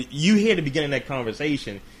conversation, but you hear the beginning of that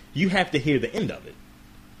conversation, you have to hear the end of it.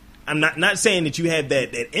 I'm not saying that you have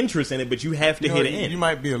that interest in it, but you have to hear the end. You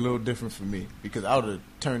might be a little different from me, because I would have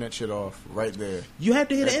turned that shit off right there. You have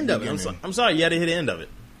to hear the end of it. I'm sorry, you had to hear the end of it.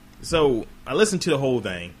 So I listened to the whole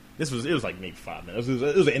thing. It was like maybe 5 minutes.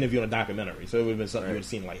 It was an interview on a documentary, so it would have been something you would have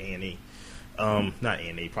seen like A&E. Not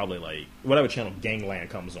A&E, probably like whatever channel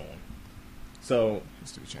Gangland comes on. So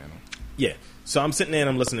it's the channel. Yeah. So I'm sitting there and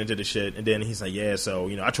I'm listening to the shit, and then he's like, yeah, so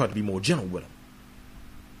I tried to be more gentle with him.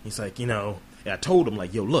 He's like, and I told him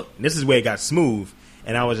like, yo, look, and this is where it got smooth,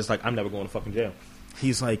 and I was just like, I'm never going to fucking jail.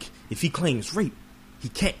 He's like, if he claims rape, he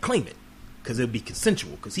can't claim it because it'll be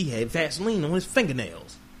consensual because he had Vaseline on his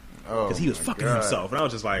fingernails because he was fucking himself, and I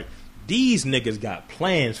was just like, these niggas got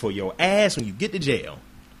plans for your ass when you get to jail.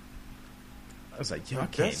 I was like, yo, I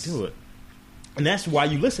can't do it. And that's why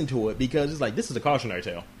you listen to it, because it's like, this is a cautionary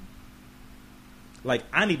tale. Like,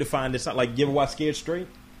 I need to find this out. Like, you ever watch Scared Straight?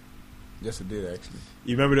 Yes, I did, actually.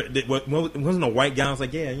 You remember, wasn't a white guy? I was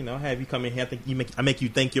like, yeah, I have you come in here. I make you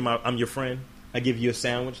think I'm your friend. I give you a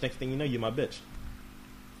sandwich. Next thing you know, you're my bitch.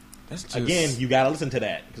 That's just, again, you gotta listen to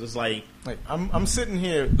that, because it's like I'm sitting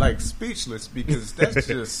here like speechless, because that's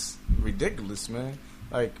just ridiculous, man.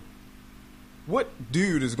 Like, what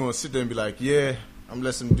dude is going to sit there and be like, yeah, I'm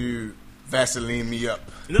letting some dude Vaseline me up?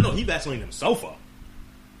 No, he Vaseline himself up.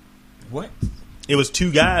 What? It was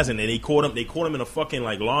two guys, and then they caught him in a fucking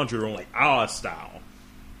like laundry room, like our style.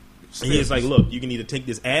 And he was like, "Look, you can either take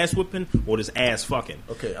this ass whipping or this ass fucking."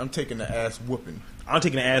 Okay, I'm taking the ass whooping. I'm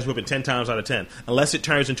taking the ass whipping 10 times out of 10, unless it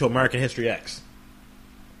turns into American History X.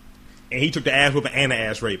 And he took the ass whipping and the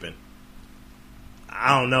ass raping.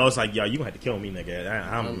 I don't know. It's like, yo, you gonna have to kill me, nigga.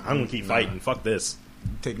 I'm gonna keep fighting. Fuck this.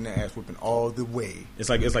 I'm taking the ass whooping all the way. It's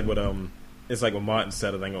like what Martin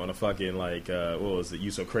said, I think, on a fucking like what was it?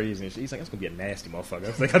 You so crazy and shit. He's like, that's gonna be a nasty motherfucker. I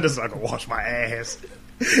was like, I'm just not gonna wash my ass.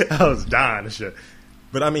 I was dying and shit.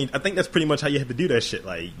 But I mean, I think that's pretty much how you have to do that shit.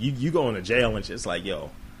 Like, you go into jail and shit. It's like,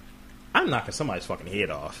 yo, I'm knocking somebody's fucking head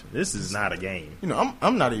off. This is not a game. You know,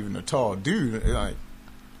 I'm not even a tall dude. Like,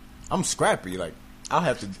 I'm scrappy. Like, I'll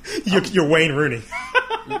have to. You're Wayne Rooney.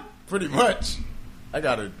 Pretty much. I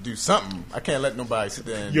gotta do something. I can't let nobody sit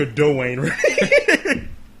there and. You're Dwayne Rooney.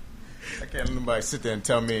 I can't let nobody sit there and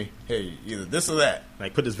tell me, hey, either this or that.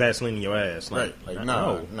 Like, put this Vaseline in your ass. Like, right. Like,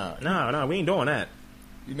 no, we ain't doing that.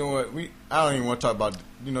 You know what? I don't even want to talk about.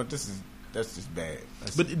 You know, that's just bad.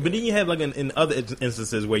 But then you have like in other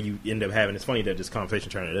instances where you end up having. It's funny that this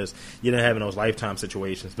conversation turned to this. You end up having those Lifetime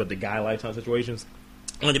situations, but the guy Lifetime situations.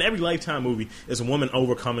 Like in every Lifetime movie, it's a woman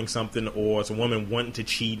overcoming something, or it's a woman wanting to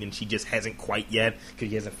cheat and she just hasn't quite yet because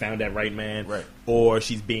she hasn't found that right man, right? Or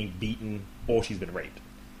she's being beaten, or she's been raped.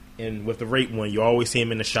 And with the rape one, you always see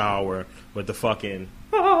him in the shower with the fucking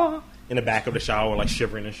in the back of the shower, like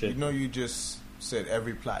shivering and shit. You know, you just said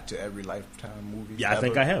every plot to every Lifetime movie. Yeah, I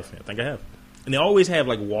think I have. And they always have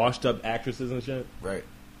like washed up actresses and shit. Right.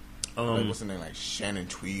 Like, what's her name? Like Shannon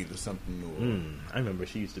Tweed or something. I remember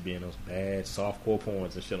she used to be in those bad softcore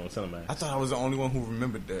porns and shit on Cinemax. I thought I was the only one who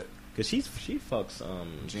remembered that. Because she fucks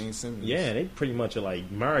Gene Simmons. Yeah, they pretty much are like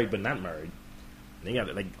married but not married. They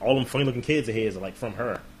got like all them funny looking kids of his are like from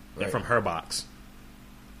her. They're from her box,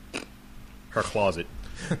 her closet.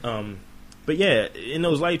 But yeah, in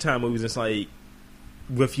those Lifetime movies, it's like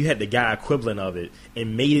if you had the guy equivalent of it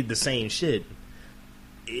and made it the same shit,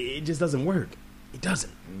 it just doesn't work. It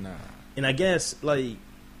doesn't. Nah. And I guess like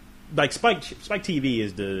Spike TV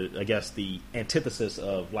is the antithesis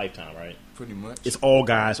of Lifetime, right? Pretty much. It's all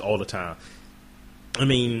guys all the time. I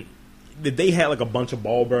mean, they had like a bunch of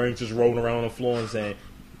ball bearings just rolling around on the floor and saying,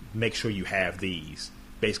 "Make sure you have these."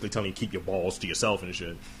 Basically telling you to keep your balls to yourself and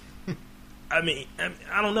shit. I mean,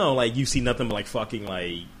 I don't know. Like, you see nothing but like fucking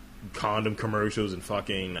like condom commercials and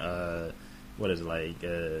fucking what is it like?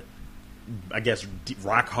 I guess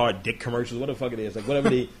rock hard dick commercials. What the fuck it is? Like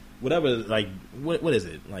whatever. Like what is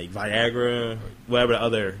it? Like Viagra, whatever the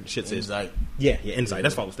other shit is. Yeah, Insight.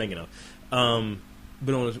 That's what I was thinking of.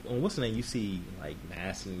 But on what's the name? You see like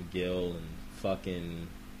Madison Gill and fucking.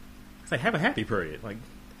 It's like have a happy period. Like.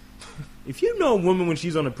 If you know a woman when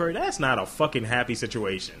she's on the period, that's not a fucking happy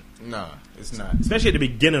situation. Nah, it's not. Especially at the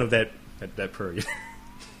beginning of that period.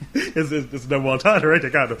 it's number one time, right?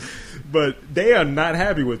 They kind of, but they are not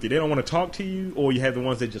happy with you. They don't want to talk to you, or you have the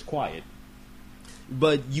ones that are just quiet.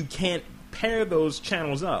 But you can't pair those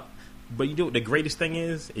channels up. But you do. The greatest thing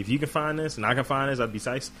is, if you can find this, and I can find this, I'd be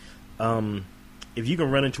psyched. If you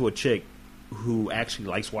can run into a chick who actually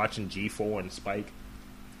likes watching G4 and Spike,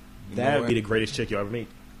 that would be the greatest chick you'll ever meet.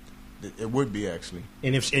 It would be, actually.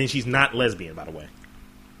 And she's not lesbian, by the way.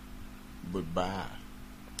 But bi.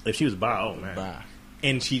 If she was bi, oh man. Bi.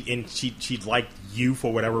 And she liked you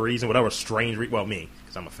for whatever reason, whatever strange well, me,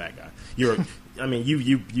 because I'm a fat guy. You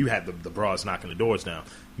had the bras knocking the doors down.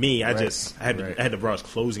 Me, I had the bras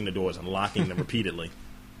closing the doors and locking them repeatedly.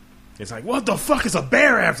 It's like, what the fuck is a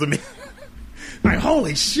bear after me? Like,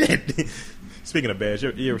 holy shit. Speaking of bears,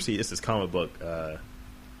 you ever see this comic book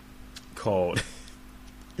called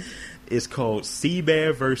it's called Sea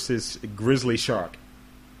Bear versus Grizzly Shark.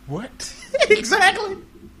 What? Exactly.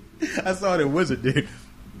 I saw it in Wizard, dude.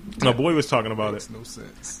 My boy was talking about it. Makes no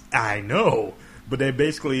sense. I know. But they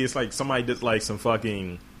basically, it's like somebody did like some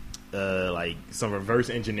fucking like some reverse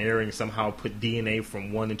engineering, somehow put DNA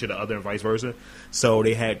from one into the other and vice versa. So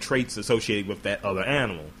they had traits associated with that other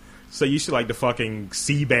animal. So you see like the fucking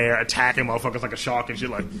sea bear attacking motherfuckers like a shark and shit,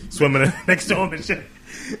 like swimming next to him and shit.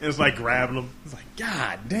 And it's like grabbing them. It's like,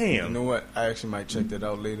 god damn. You know what? I actually might check that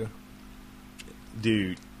out later.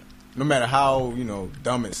 Dude. No matter how,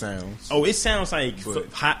 dumb it sounds. Oh, it sounds like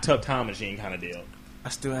Hot Tub Time Machine kind of deal. I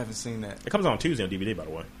still haven't seen that. It comes out on Tuesday on DVD, by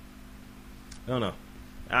the way. I don't know.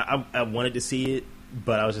 I wanted to see it,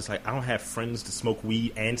 but I was just like, I don't have friends to smoke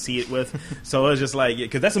weed and see it with. So I was just like,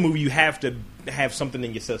 because that's a movie you have to have something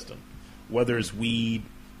in your system. Whether it's weed,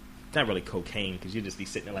 not really cocaine, because you just be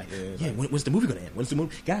sitting there like, when's the movie going to end? When's the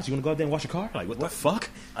movie? Guys, you want to go out there and wash your car? Like, what the fuck?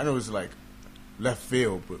 I know it's like left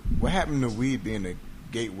field, but what happened to weed being a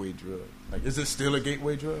gateway drug. Like, is it still a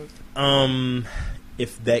gateway drug?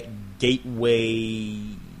 If that gateway,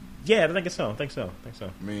 yeah, I think so. I think so.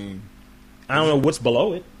 I mean, I don't know what's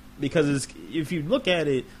below it because if you look at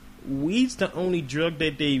it, weed's the only drug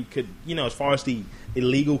that they could, as far as the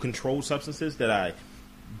illegal controlled substances that I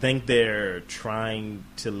think they're trying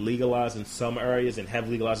to legalize in some areas and have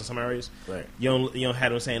legalized in some areas. Right. You don't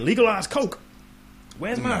have them saying legalize coke.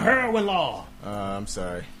 Where's my heroin law? I'm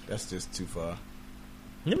sorry, that's just too far.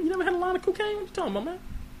 You never had a line of cocaine? What you talking about, man?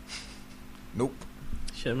 Nope.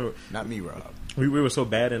 Shit, I remember. Not me, Rob. We were so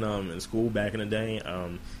bad in school back in the day.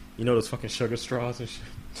 Those fucking sugar straws and shit.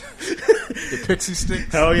 The pixie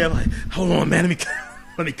sticks. Hell yeah! Like, hold on, man.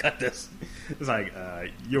 Let me cut this. It's like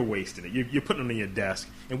you're wasting it. You're putting them in your desk.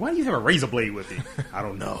 And why do you have a razor blade with you? I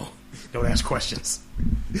don't know. Don't ask questions.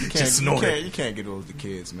 Just snort it. You can't get those to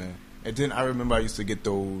kids, man. And then I remember I used to get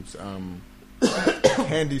those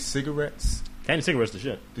candy cigarettes. Candy cigarettes, the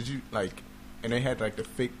shit. Did you like? And they had like the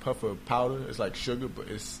fake puff of powder. It's like sugar, but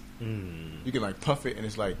it's you can like puff it, and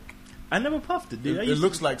it's like I never puffed it, dude. It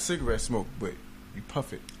looks like cigarette smoke, but you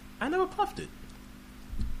puff it. I never puffed it.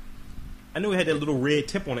 I knew it had that little red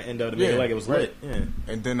tip on the end of it, make it like it was lit. Yeah.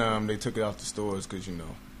 And then they took it out the stores because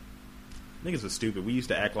niggas was stupid. We used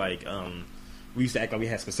to act like we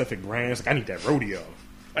had specific brands. Like I need that rodeo.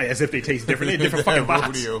 Like, as if they taste different. They had different fucking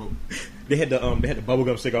box. They had the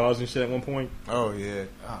bubblegum cigars and shit at one point. Oh yeah.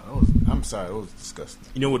 I'm sorry, it was disgusting.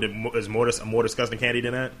 You know what is a more disgusting candy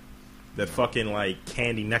than that? That fucking like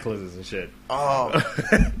candy necklaces and shit. Oh.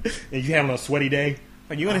 And you having a sweaty day?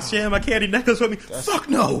 Like, you want to share my candy necklace with me? Fuck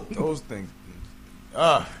no. Those things.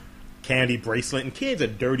 Candy bracelet, and kids are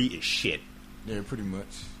dirty as shit. Yeah, pretty much.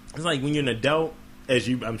 It's like when you're an adult,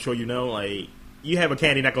 I'm sure you know, like you have a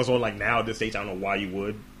candy necklace on. Like now at this age, I don't know why you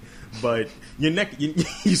would, but your neck,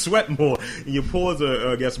 you sweat more, and your pores are,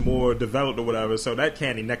 I guess, more developed or whatever. So that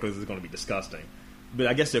candy necklace is going to be disgusting. But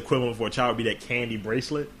I guess the equivalent for a child would be that candy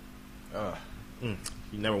bracelet. You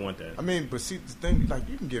never want that. I mean, but see, the thing, like,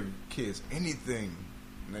 you can give kids anything.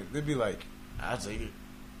 Like, they'd be like, I'll take it.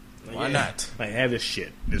 Why not? Like, have this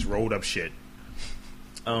shit, this rolled up shit.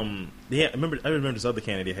 I remember this other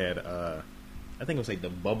candy they had. I think it was like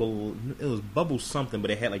it was bubble something,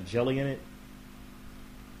 but it had like jelly in it.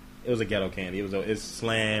 It was a ghetto candy. Its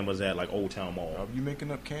slam was at like Old Town Mall. Are you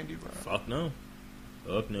making up candy, Rob? Fuck no.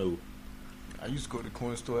 I used to go to the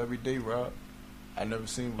corner store every day, Rob. I never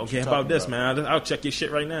seen. Okay, how about this, man? I'll check your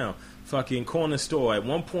shit right now. Fucking corner store. At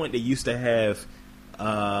one point, they used to have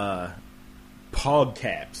Pog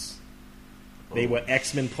caps. They were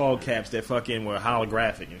X-Men Pog caps that fucking were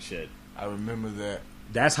holographic and shit. I remember that.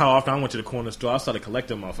 That's how often I went to the corner store. I started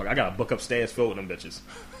collecting motherfuckers. I got a book upstairs filled with them bitches.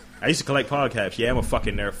 I used to collect Pog caps. Yeah, I'm a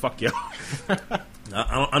fucking nerd. Fuck y'all.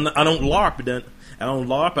 I don't LARP, but then I don't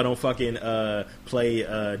LARP. I don't fucking play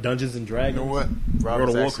Dungeons and Dragons. You know what? Rob World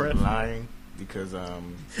of was Warcraft. actually lying because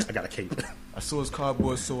I got a cape. I saw his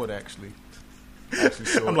cardboard sword actually.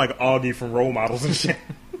 I'm like Augie from Role Models and shit.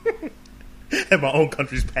 Have my own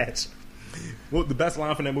country's patch. Well, the best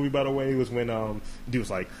line from that movie, by the way, was when dude was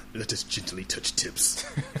like, "Let us gently touch tips."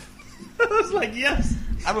 I was like, yes.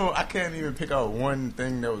 I can't even pick out one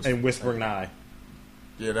thing that was. And Whispering Eye.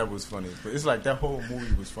 Yeah, that was funny. But it's like that whole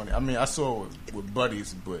movie was funny. I mean, I saw it with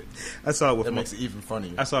buddies, but I saw it with makes it even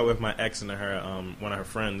funnier. I saw it with my ex and her one of her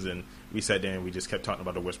friends, and we sat there and we just kept talking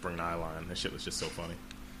about the Whispering Eye line. That shit was just so funny.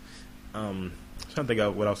 I'm trying to think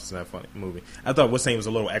of what else was in that funny movie. I thought What's Name was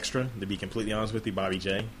a little extra, to be completely honest with you, Bobby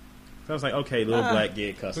J. So I was like, okay, little black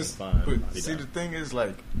gay cussing, fine. But see, the thing is,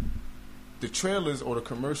 like, the trailers or the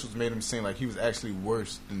commercials made him seem like he was actually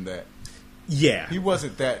worse than that. Yeah. He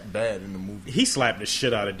wasn't that bad in the movie. He slapped the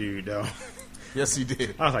shit out of dude, though. Yes, he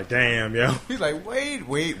did. I was like, damn, yo. He's like, wait,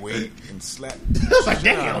 and slapped. I was like,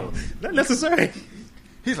 damn. Not necessary.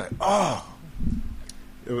 He's like, oh.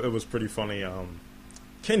 It was pretty funny.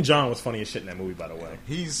 Ken Jeong was funny as shit in that movie, by the way.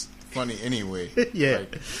 He's funny anyway. Yeah.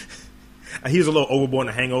 Like, he was a little overboard in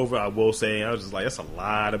The Hangover, I will say. I was just like, that's a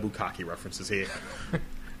lot of Bukkake references here.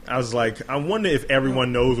 I was like, I wonder if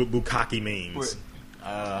everyone knows what Bukkake means. But,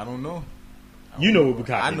 I don't know. You know what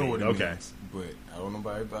Bukkake means. I know what it okay. means, but I don't know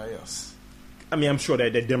about everybody else. I mean, I'm sure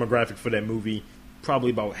that demographic for that movie,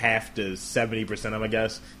 probably about half to 70% of them, I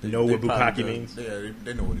guess, know what Bukkake means. Yeah,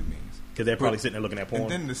 they know what it means. Because they're probably sitting there looking at porn.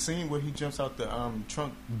 And then the scene where he jumps out the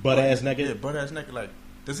trunk. Butt-ass naked? Yeah, butt-ass naked. Like,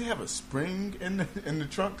 does he have a spring in the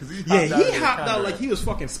trunk? Cause he hopped out like he was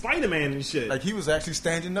fucking Spider-Man and shit. Like he was actually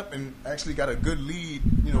standing up and actually got a good lead,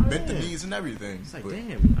 bent the knees and everything. It's like,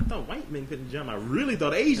 damn, I thought white men couldn't jump. I really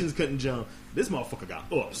thought Asians couldn't jump. This motherfucker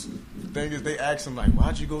got ups. The thing is, they asked him, like,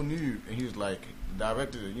 why'd you go nude? And he was like, the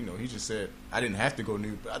director, he just said I didn't have to go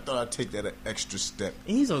nude, but I thought I'd take that extra step.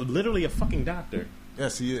 And he's literally a fucking doctor.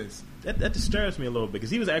 Yes, he is. That disturbs me a little bit because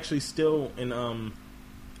he was actually still in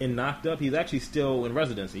Knocked Up. He's actually still in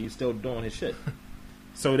residency. He's still doing his shit.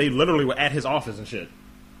 So they literally were at his office and shit.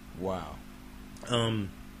 Wow. I'm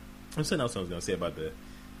something else I was gonna say about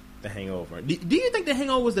the Hangover. Do you think the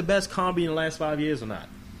Hangover was the best comedy in the last 5 years or not?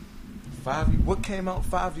 5 years? What came out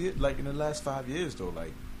 5 years? Like in the last 5 years though,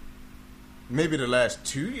 like maybe the last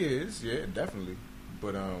 2 years, yeah, definitely.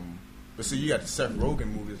 But see, you got the Seth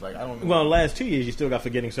Rogen movies. Like I don't know. Well, the last 2 years, you still got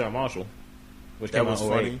Forgetting Sarah Marshall, which that came was out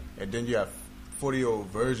funny. And then you got 40-Year-Old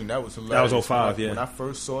Virgin. That was hilarious. That was 05, yeah. When I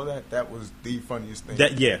first saw that was the funniest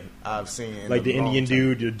thing. I've seen. In like the Indian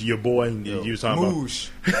dude, your boy, you was talking Moosh.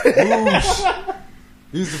 Moosh.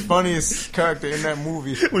 He's the funniest character in that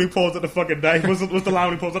movie. When he pulls up the fucking knife, what's the line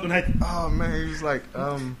when he pulls up the knife? Oh man, he was like,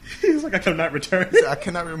 I cannot return. I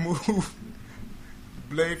cannot remove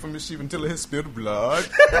blade from the sheep until it has spilled blood.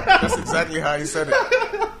 That's exactly how he said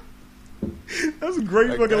it. That's a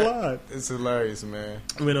great fucking line. It's hilarious, man.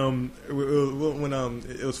 When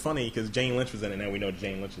it was funny because Jane Lynch was in it. Now we know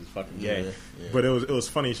Jane Lynch is fucking gay, yeah. But it was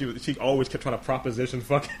funny. She always kept trying to proposition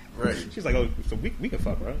fucking. Right. She's like, oh, so we can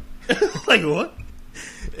fuck, right? Like what?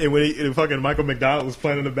 And when and fucking Michael McDonald was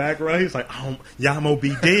playing in the background, he's like, oh, Yamo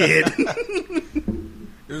be dead.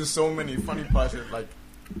 There's so many funny parts. Like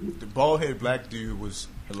the bald headed black dude was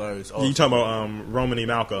hilarious. Also. You talking about Romany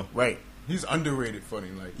Malco? Right. He's underrated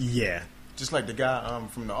funny. Like yeah. Just like the guy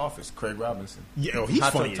from The Office, Craig Robinson. Yeah, he's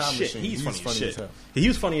funny as shit. He's funny as shit. He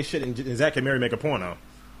was funny as shit in Zack and Mary Make a Porno.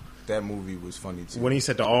 That movie was funny too. When he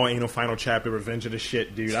said the all anal final chapter, Revenge of the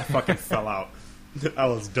Shit, dude, I fucking fell out. I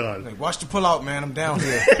was done. Like, watch the pull out, man. I'm down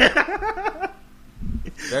here.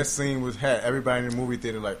 That scene had everybody in the movie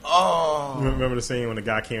theater like, oh. Remember the scene when the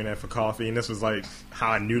guy came in there for coffee, and this was like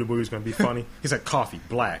how I knew the movie was going to be funny? He's like, coffee,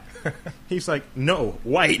 black. He's like, no,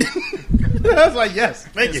 white. I was like, yes,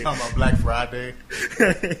 thank you. Talking about Black Friday.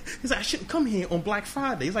 He's like, I shouldn't come here on Black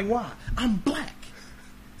Friday. He's like, why? I'm black.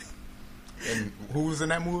 And who was in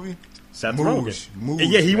that movie? Seth Rogen.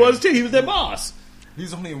 Moosh, yeah, he was too. He was their boss.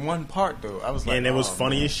 He's only in one part though. I was like, and it was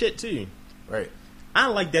funny as shit too. Right. I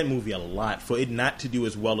like that movie a lot for it not to do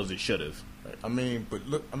as well as it should have. Right. I mean,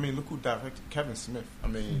 look who directed Kevin Smith. I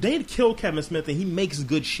mean, they'd kill Kevin Smith, and he makes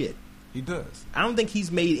good shit. He does. I don't think he's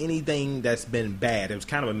made anything that's been bad. It was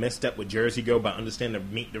kind of a messed up with Jersey Girl, but I understand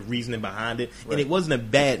the reasoning behind it, right. And it wasn't a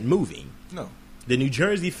bad movie. No, the New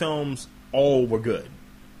Jersey films all were good.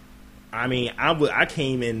 I mean, I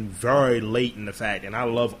came in very late in the fact, and I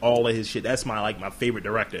love all of his shit. That's my favorite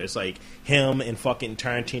director. It's like him and fucking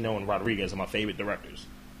Tarantino and Rodriguez are my favorite directors.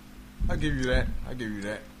 I give you that.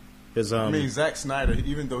 Because I mean, Zack Snyder,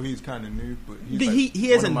 even though he's kind of new, but he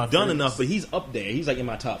hasn't done enough. But he's up there. He's like in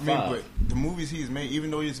my top 5. But the movies he's made,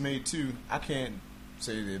 even though he's made 2, I can't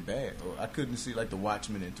say they're bad. Or I couldn't see like The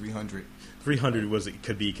Watchmen and 300. 300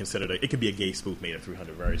 could be considered. It could be a gay spoof made of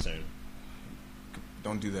 300 very soon.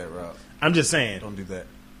 Don't do that, Rob. I'm just saying. Don't do that.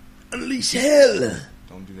 Unleash hell.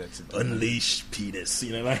 Don't do that to Unleash penis.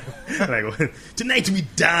 You know, like tonight we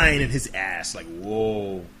dine in his ass. Like,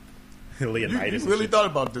 whoa. Leonidas. You really thought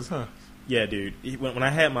about this, huh? Yeah, dude. When I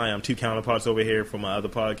had my 2 counterparts over here for my other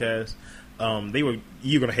podcast,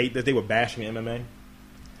 you're gonna hate this. They were bashing MMA.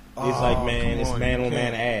 He's like, man, it's man on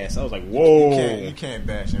man ass. I was like, whoa. You can't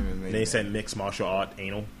bash MMA. They said mixed martial art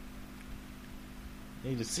anal.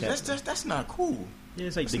 They just that's not cool. Yeah,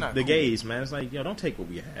 it's like the gays, man. It's like, yo, don't take what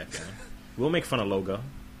we have, man. We'll make fun of Logo.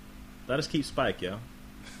 Let us keep Spike, yo.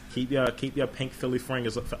 Keep your pink Philly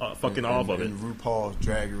fingers fucking off of it. And RuPaul's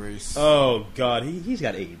Drag Race. Oh God, he's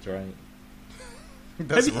got AIDS, right?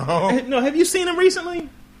 That's wrong. No, have you seen him recently?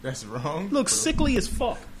 That's wrong. Looks sickly as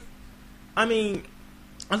fuck. I mean,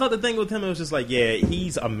 I thought the thing with him, it was just like, yeah,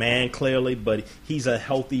 he's a man clearly, but he's a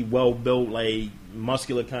healthy, well built, like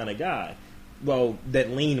muscular kind of guy. Well,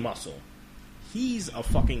 that lean muscle. He's a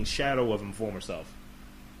fucking shadow of his former self.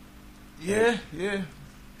 Yeah.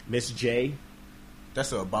 Miss J.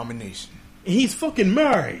 That's an abomination. He's fucking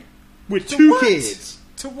married with 2 kids.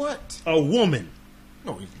 To what? A woman.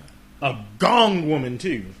 No, he's not. A Gong woman,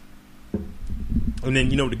 too. And then,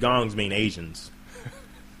 the Gongs mean Asians.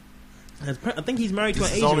 I think he's married to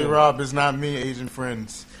an Asian only woman. Rob, it's not me, Asian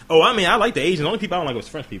friends. Oh, I mean, I like the Asians. The only people I don't like was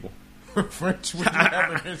French people. French? What do you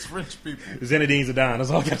have against French people? Zinedine Zidane, that's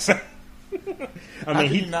all I gotta say. I mean,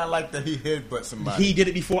 he not like that he headbutt somebody. He did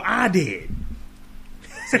it before I did.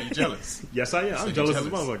 So you jealous? Yes, I am. I'm jealous as a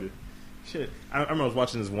motherfucker. Shit, I remember I was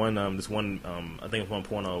watching this one, I think it was one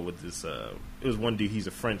porno with this. It was one dude. He's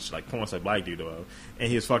a French porn star black dude though, and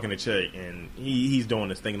he was fucking a chick, and he's doing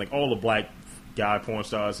this thing like all the black guy porn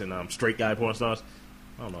stars and straight guy porn stars.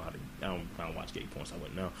 I don't know how to. I don't watch gay porn, so I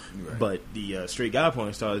wouldn't know. Right. But the straight guy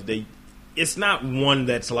porn stars, it's not one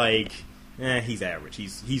that's like, he's average.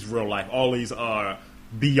 He's real life. All these are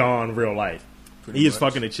beyond real life. He is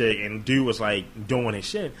fucking a chick, and dude was like doing his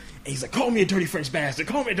shit. And he's like, "Call me a dirty French bastard.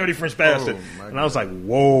 Call me a dirty French bastard." And I was like,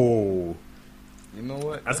 "Whoa." You know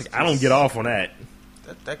what? I was like, I don't get off on that.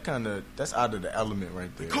 That's out of the element right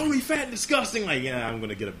there. Call me fat and disgusting. Like, yeah, I'm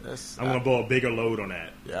gonna blow a bigger load on that.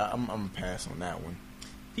 Yeah, I'm gonna pass on that one.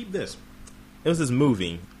 Keep this. It was this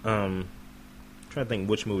movie. Trying to think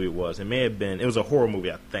which movie it was. It may have been. It was a horror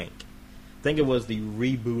movie, I think. I think it was the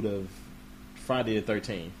reboot of Friday the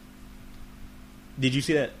 13th. Did you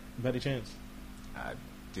see that by any chance? I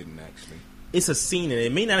didn't actually. It's a scene in it.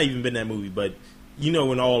 It may not even been that movie, but you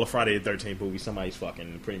know, in all the Friday the 13th movies, somebody's fucking,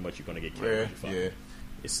 and pretty much you're gonna get killed. Yeah.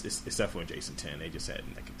 Except for Jason 10, they just had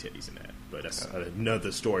naked titties in that. But that's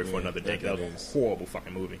another story for another day. That was a horrible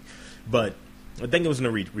fucking movie. But I think it was in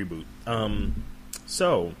a reboot.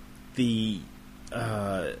 So the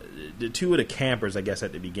two of the campers, I guess,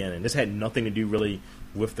 at the beginning, this had nothing to do really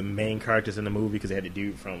with the main characters in the movie because they had the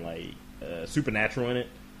dude from like Supernatural in it,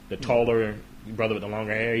 the taller brother with the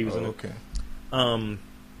longer hair. He was in it. Okay.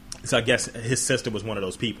 So I guess his sister was one of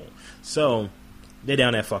those people. So they're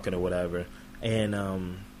down there fucking or whatever, and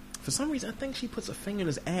for some reason I think she puts a finger in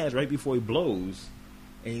his ass right before he blows,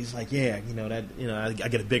 and he's like, "Yeah, I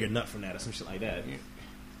get a bigger nut from that," or some shit like that.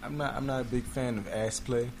 I'm not a big fan of ass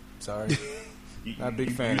play. Sorry, not a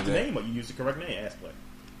big fan of that. You used the correct name, ass play.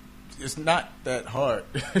 It's not that hard.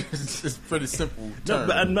 It's pretty simple.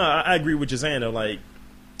 I agree with what you're saying though. Like,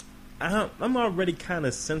 I'm already kind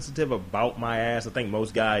of sensitive about my ass. I think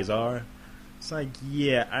most guys are. It's like,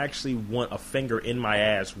 yeah, I actually want a finger in my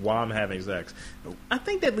ass while I'm having sex. I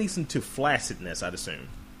think that leads into flaccidness, I'd assume.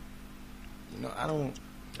 I don't.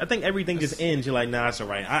 I think everything just ends. You're like, nah, it's all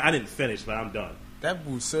right. I didn't finish, but I'm done. That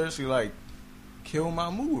would seriously like kill my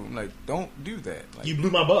mood. I'm like, don't do that. Like, you blew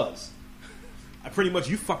my buzz.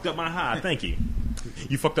 You fucked up my high. Thank you.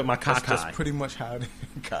 You fucked up my cock high. That's pretty much how it is.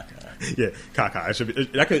 Cock high. Yeah, cock high.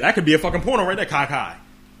 That could be a fucking porno right there, cock high.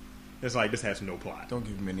 It's like, this has no plot. Don't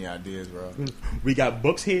give me any ideas, bro. We got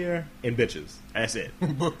books here and bitches. That's it.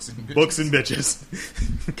 Books and bitches. Books and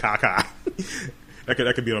bitches. Cock high.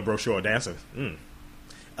 That could be on a brochure or dancer.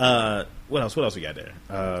 What else we got there?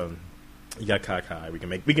 You got cock high. We can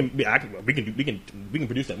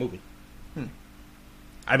produce that movie.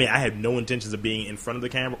 I mean, I have no intentions of being in front of the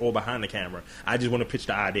camera or behind the camera. I just want to pitch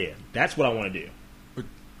the idea. That's what I want to do. But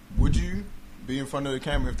would you be in front of the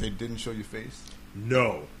camera if they didn't show your face?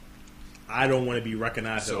 No. I don't want to be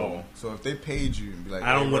recognized at all. So if they paid you and be like,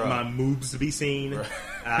 I don't want my moobs to be seen. Right.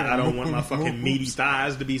 I don't want my fucking meaty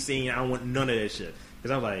thighs to be seen. I don't want none of that shit.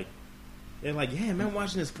 Because I'm like, they're like, yeah, man, I'm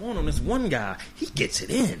watching this porn on this one guy. He gets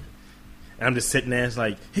it in. And I'm just sitting there, it's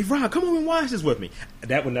like, hey, Rob, come over and watch this with me.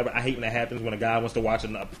 That would never, I hate when that happens when a guy wants to watch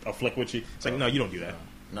a flick with you. It's like, no, you don't do that.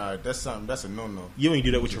 No, that's a no-no. You only do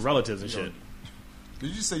that with your relatives and shit.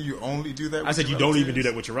 Did you say you only do that with I said you relatives? don't even do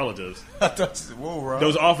that with your relatives. I thought you said, whoa, Rob.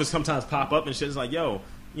 Those offers sometimes pop up and shit. It's like, yo,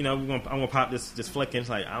 I'm gonna pop this flick in. It's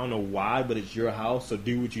like, I don't know why, but it's your house, so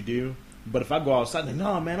do what you do. But if I go outside, like,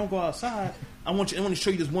 no, man, don't go outside. I want to show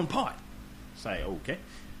you this one part. It's like, okay.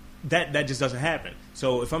 That just doesn't happen.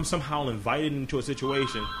 So if I'm somehow invited into a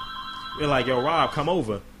situation, you're like, yo, Rob, come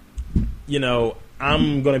over.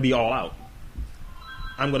 I'm going to be all out.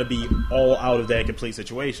 I'm going to be all out of that complete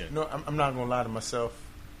situation. No, I'm not going to lie to myself.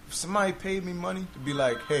 If somebody paid me money to be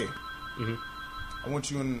like, hey, I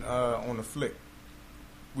want you on a flick.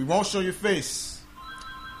 We won't show your face.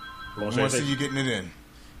 We want to see you getting it in.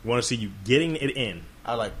 We want to see you getting it in.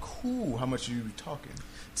 I like, cool, how much you talking?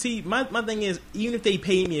 See, my thing is, even if they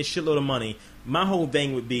paid me a shitload of money, my whole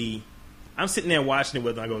thing would be, I'm sitting there watching it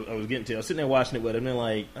with them. I was sitting there watching it with them, and they're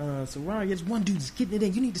like, so Ron, there's one dude that's getting it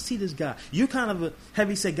in. You need to see this guy. You're kind of a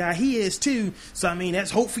heavyset guy. He is too. So, I mean, that's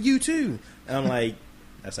hope for you too. And I'm like,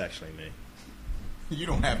 that's actually me. You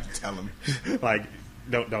don't have to tell him. Like,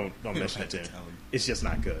 don't mention it to him. It's just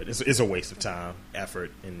not good. It's a waste of time,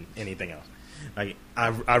 effort, and anything else. Like,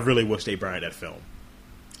 I really wish they burned that film.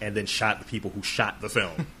 And then shot the people who shot the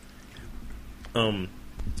film.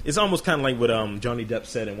 It's almost kind of like what Johnny Depp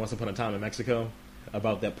said in Once Upon a Time in Mexico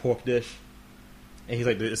about that pork dish. And he's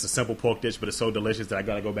like, it's a simple pork dish, but it's so delicious that I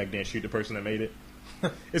got to go back there and shoot the person that made it.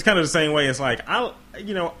 It's kind of the same way. It's like, I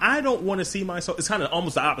don't want to see myself. It's kind of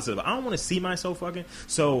almost the opposite of it. I don't want to see myself fucking.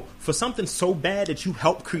 So for something so bad that you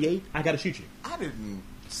helped create, I got to shoot you. I didn't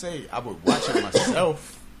say I would watch it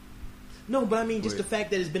myself. No, but I mean, just the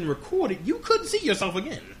fact that it's been recorded, you couldn't see yourself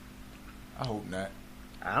again. I hope not.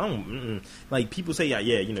 I don't like people say, yeah,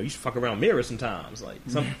 you know, you should fuck around mirrors sometimes. Like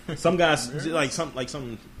some guys, like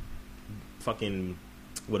some fucking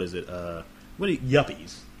what is it?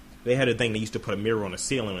 Yuppies. They had a thing. They used to put a mirror on the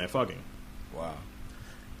ceiling when they're fucking. Wow.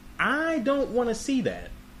 I don't want to see that.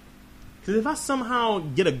 Because if I somehow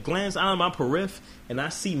get a glance out of my periph and I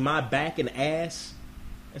see my back and ass,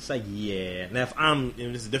 it's like, yeah. Now, if I'm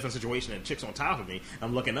in this different situation and chick's on top of me,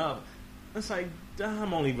 I'm looking up, it's like,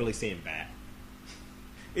 I'm only really seeing back.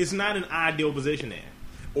 It's not an ideal position there.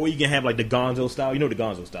 Or you can have, like, the Gonzo style. You know what the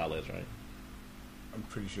Gonzo style is, right? I'm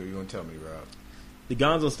pretty sure you're going to tell me, Rob. The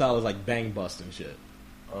Gonzo style is, like, bang busting shit.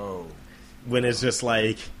 Oh. When it's just,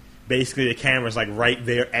 like, basically the camera's, like, right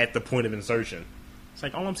there at the point of insertion. It's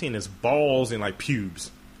like, all I'm seeing is balls and, like, pubes.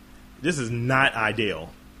 This is not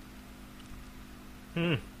ideal.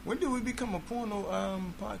 When did we become a porno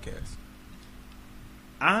podcast?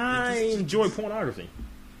 I enjoy pornography.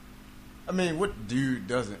 I mean, what dude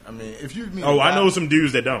doesn't? I mean, if you mean I know some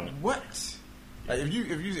dudes that don't. What? Like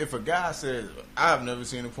if a guy says, I've never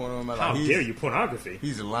seen a porno in my life. How dare you, pornography?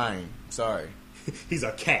 He's lying. Sorry. He's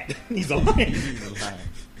a cat. He's a liar. He's a liar.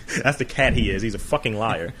 That's the cat he is. He's a fucking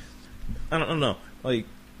liar. I don't know. Like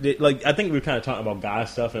I think we were kind of talking about guy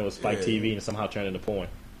stuff, and it was Spike TV, and somehow turned into porn.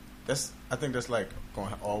 I think that's like going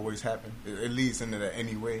to always happen. It leads into that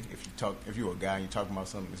anyway. If you're a guy and you're talking about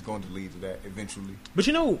something, it's going to lead to that eventually. But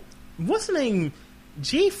you know, what's the name?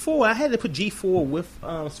 G4. I had to put G4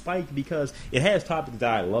 with Spike because it has topics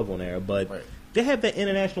that I love on there. But they have that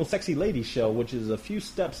International Sexy Ladies show, which is a few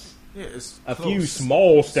steps. Yeah, it's a close. few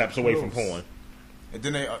small steps away from porn. And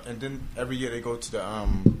then every year they go to the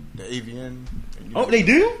AVN. They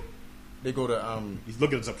do? They go to He's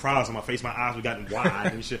looking at surprise on my face. My eyes were gotten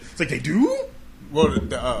wide and shit. It's like, they do? Well,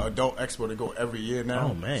 the Adult Expo, they go every year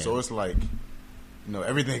now. Oh man! So it's like, you know,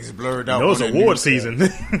 everything's blurred out. It's award season.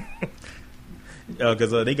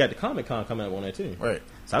 Because they got the Comic-Con coming up on there too. Right.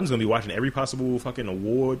 So I'm just gonna be watching every possible fucking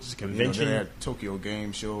awards convention. They had Tokyo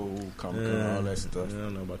Game Show, Comic-Con, all that stuff. I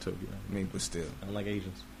don't know about Tokyo. I mean, but still, I don't like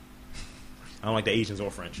Asians. I don't like the Asians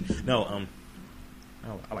or French. No,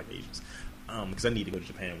 I like Asians. Because I need to go to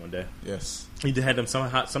Japan one day. Yes. I need to have them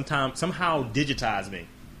somehow digitize me.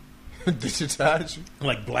 Digitize you?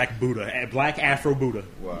 Like Black Buddha, Black Afro Buddha.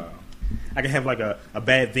 Wow. I can have like a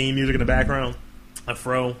bad theme music in the background, a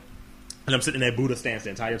fro, and I'm sitting in that Buddha stance the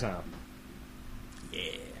entire time. Yeah.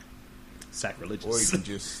 Sacrilegious. Or you can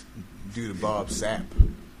just do the Bob Sapp.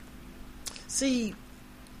 See,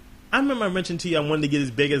 I remember I mentioned to you I wanted to get as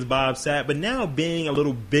big as Bob Sapp, but now being a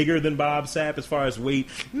little bigger than Bob Sapp as far as weight,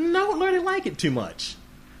 I don't really like it too much.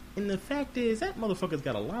 And the fact is, that motherfucker's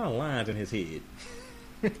got a lot of lines in his head.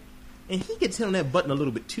 And he gets hit on that button a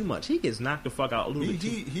little bit too much. He gets knocked the fuck out a little bit too.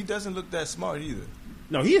 He doesn't look that smart either.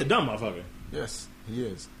 No, he's a dumb motherfucker. Yes, he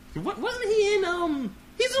is. Wasn't he in,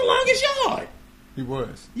 he's in The Longest Yard. He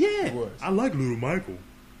was. Yeah. He was. I like Little Michael.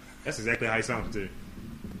 That's exactly how he sounded too.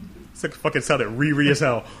 It's like fucking sounded Riri as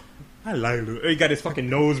hell. I like Little. He got his fucking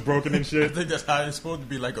nose broken and shit. I think that's how it's supposed to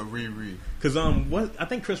be, like a Riri. Because, I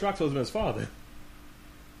think Chris Rock's supposed to be his father.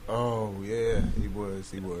 Oh, yeah, he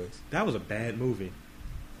was. That was a bad movie.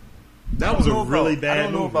 That was a really bad movie. I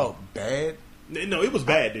don't know about bad. No, it was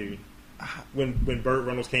bad, dude. When Burt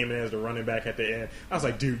Reynolds came in as the running back at the end, I was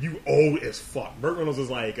like, dude, you old as fuck. Burt Reynolds is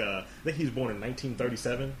like, I think he was born in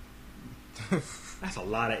 1937. That's a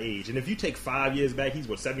lot of age. And if you take 5 years back, he's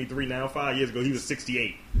 73 now. 5 years ago, he was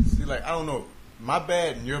 68. See, like, I don't know. My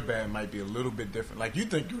bad and your bad might be a little bit different. Like, you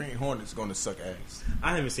think Green Hornet's going to suck ass.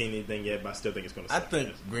 I haven't seen anything yet, but I still think it's going to suck ass. I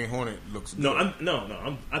think Green Hornet looks good.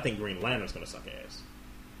 I think Green Lantern's going to suck ass.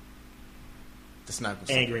 It's not going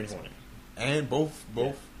to suck ass. And Green Hornet. And both.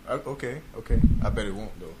 Yeah. Okay. I bet it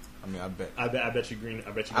won't, though. I mean, I bet you Green.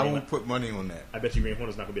 I won't put money on that. I bet you Green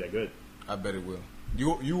Hornet's not going to be that good. I bet it will.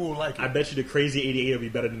 You will like it. I bet you the Crazy 88 will be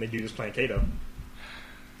better than they do just playing Kato.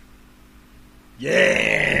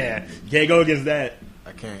 Yeah! You can't go against that.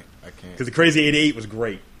 I can't. Because the Crazy 88 was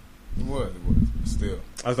great. It was. Still.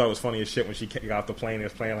 I thought it was funny as shit when she got off the plane and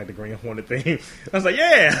was playing like the Green Hornet theme. I was like,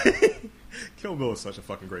 yeah! Kill Bill is such a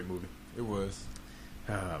fucking great movie. It was.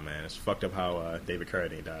 Oh, man. It's fucked up how David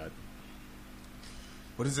Carradine died.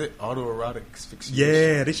 What is it? Autoerotic asphyxiation?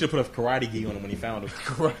 Yeah, they should have put a Karate Gi on him when he found him.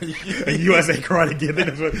 Karate Gi? A USA Karate Gi. I think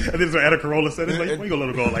that's what Ada Carolla said. It's like, why you gonna let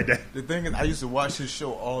him go like that? The thing is, I used to watch his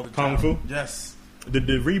show all the time. Kung Fu? Yes. The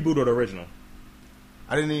reboot or the original?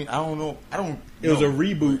 I don't know. It was a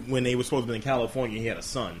reboot when they were supposed to be in California and he had a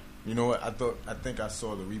son. You know what? I think I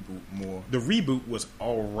saw the reboot more. The reboot was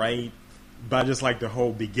alright, but I just like the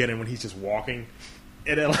whole beginning when he's just walking.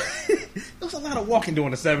 And then, there was a lot of walking during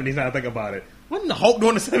the 70s now I think about it. Wasn't the Hulk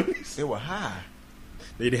during the 70s? They were high.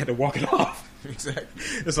 They had to walk it off. Exactly.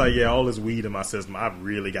 It's like, yeah, all this weed in my system, I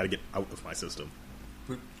really got to get out of my system.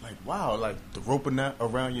 But, like, wow, like, the rope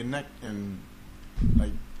around your neck and,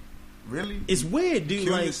 like, really? It's weird, dude.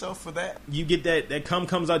 Kill like, yourself for that? You get that cum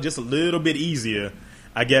comes out just a little bit easier,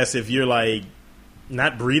 I guess, if you're, like,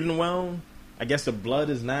 not breathing well. I guess the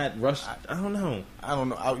blood is not rushed. I don't know.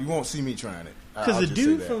 You won't see me trying it. Because the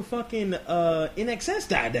dude from fucking NXS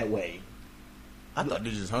died that way. I thought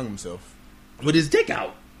he just hung himself. With his dick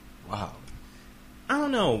out. Wow. I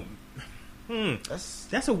don't know.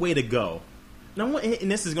 That's a way to go. Now,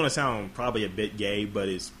 and this is going to sound probably a bit gay, but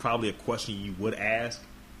it's probably a question you would ask.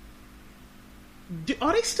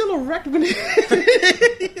 Are they still erect when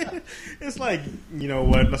it's like, you know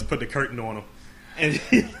what, let's put the curtain on them. And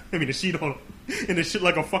the sheet on them. And the shit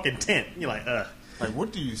like a fucking tent. You're like, Like,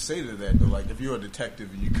 what do you say to that, though? Like, if you're a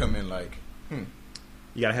detective and you come in like,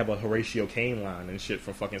 You gotta have a Horatio Caine line and shit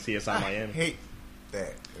from fucking CSI Miami. I hate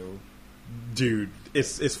that, yo. Dude,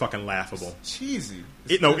 it's fucking laughable. It's cheesy.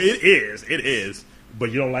 It is.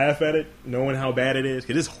 But you don't laugh at it, knowing how bad it is,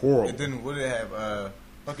 because it's horrible. And then what do they have?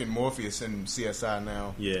 Fucking Morpheus in CSI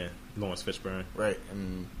now. Yeah, Lawrence Fishburne. Right.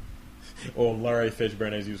 And or Larry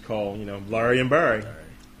Fishburne, as he was called. You know, Larry and Barry. Right.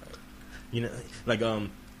 You know, like,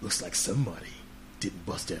 looks like somebody didn't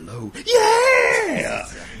bust their load. Yeah! I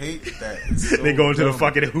hate that. So they go into the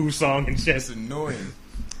fucking Who song and shit. It's annoying.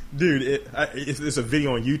 Dude, it's a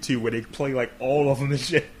video on YouTube where they play, like, all of them and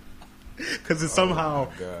shit. Because it's somehow,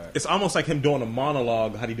 it's almost like him doing a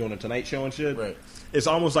monologue, how he doing a Tonight Show and shit. Right. It's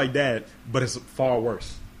almost like that, but it's far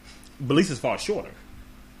worse. But at least it's far shorter.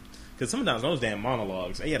 Because sometimes those damn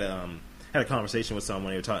monologues, I had a conversation with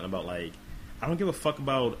someone, they were talking about, like, I don't give a fuck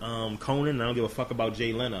about Conan, and I don't give a fuck about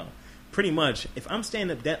Jay Leno. Pretty much, if I'm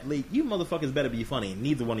staying up that late, you motherfuckers better be funny, and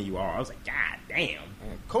neither one of you are. I was like, God damn.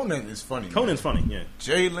 Conan is funny. Conan's funny, yeah.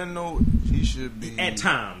 Jay Leno, he should be. At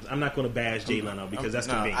times. I'm not going to bash Jay Leno because that's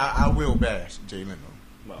convenient. I will bash Jay Leno.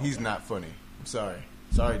 Well, he's not funny. I'm sorry.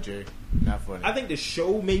 Sorry, Jay. Not funny. I think the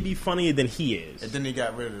show may be funnier than he is. And then they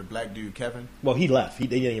got rid of the black dude, Kevin. Well, he left. He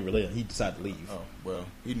didn't even really. He decided to leave. Oh, well,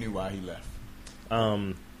 he knew why he left.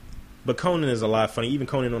 But Conan is a lot funny. Even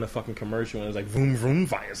Conan on the fucking commercial, and it was like, vroom, vroom,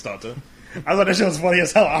 fire starter. I thought that shit was funny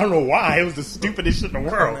as hell. I don't know why. It was the stupidest shit in the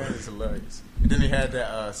world. Man, it's hilarious. And then he had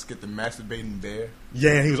that skit, the masturbating bear.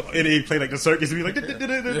 Yeah, he played like the circus, and he was like,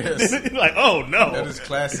 yes. Like, oh no, that is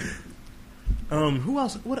classic. Who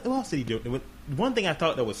else? What else did he do? One thing I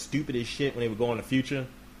thought that was stupid as shit when they would go in the future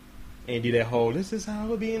and do that whole "this is how it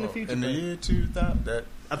will be in the future." In the year 2000,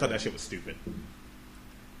 I thought that shit was stupid.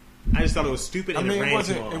 I just thought it was stupid. And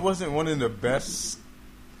it wasn't one of the best.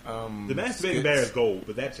 The masturbating bear is gold,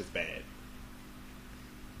 but that's just bad.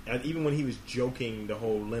 And even when he was joking the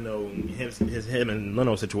whole Leno and him and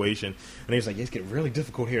Leno situation, and he was like, "It's getting really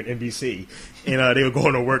difficult here at NBC," and they were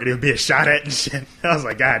going to work and they were being shot at and shit. I was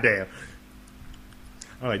like, "God damn!"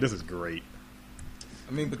 I'm like, "This is great."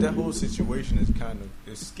 I mean, but that whole situation is kind of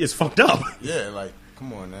it's fucked up. Yeah, like,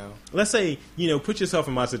 come on now. Let's say, put yourself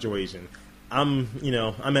in my situation. I'm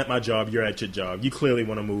at my job. You're at your job. You clearly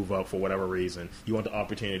want to move up for whatever reason. You want the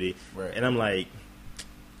opportunity, right. And I'm like,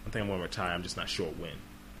 I think I'm going to retire. I'm just not sure when.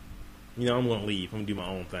 I'm going to leave. I'm going to do my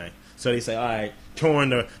own thing. So they say, all right, Torn,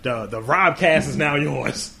 the Rob cast is now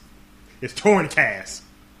yours. It's Torn cast.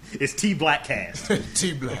 It's T Black cast.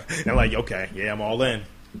 T Black. And I'm like, okay, yeah, I'm all in.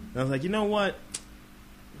 And I was like, you know what?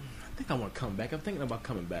 I think I want to come back. I'm thinking about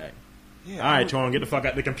coming back. Yeah, all right, Torn, get the fuck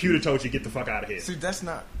out. The computer told you get the fuck out of here. See, that's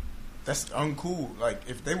uncool. Like,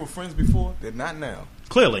 if they were friends before, they're not now.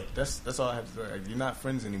 Clearly. That's all I have to say. Like, you're not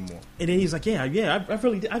friends anymore. And then he's like, I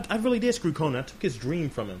really did screw Conan. I took his dream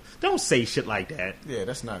from him. Don't say shit like that. Yeah,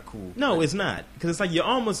 that's not cool. No, it's not. Because it's like, you're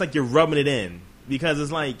almost like you're rubbing it in. Because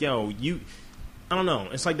it's like, I don't know.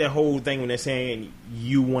 It's like that whole thing when they're saying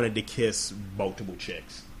you wanted to kiss multiple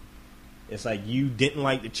chicks. It's like you didn't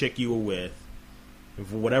like the chick you were with. And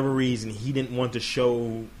for whatever reason, he didn't want to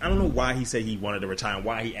show... I don't know why he said he wanted to retire and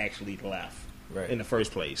why he actually left in the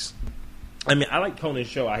first place. I mean, I like Conan's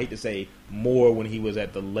show, I hate to say, more when he was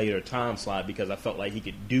at the later time slot because I felt like he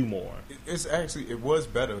could do more. It was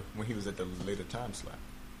better when he was at the later time slot.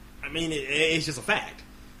 I mean, it's just a fact.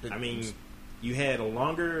 You had a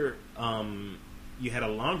longer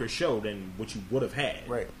show than what you would have had.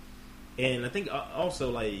 Right. And I think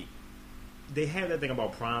also, like, they have that thing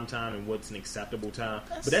about prime time and what's an acceptable time,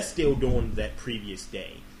 but that's still during that previous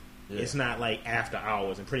day. Yeah. It's not like after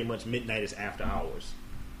hours, and pretty much midnight is after hours.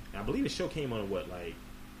 And I believe the show came on at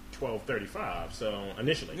 12:35. So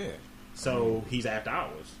initially, yeah. So he's after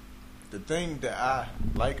hours. The thing that I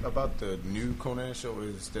like about the new Conan show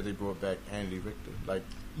is that they brought back Andy Richter. Like,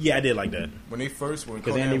 Yeah, I did like that. When they first were,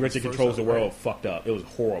 because Andy Richter Controls the World fucked up. It was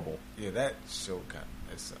horrible. Yeah, that show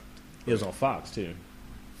that sucked. It was on Fox too.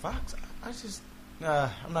 Fox, I just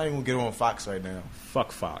I'm not even gonna get on Fox right now.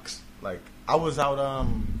 Fuck Fox. Like I was out,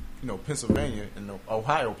 Pennsylvania in the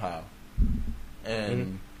Ohio pile,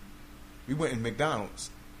 and we went in McDonald's.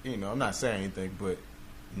 You know, I'm not saying anything, but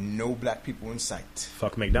no black people in sight.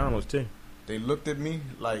 Fuck McDonald's too. They looked at me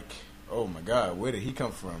like, "Oh my God, where did he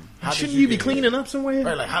come from? Shouldn't you be cleaning up somewhere?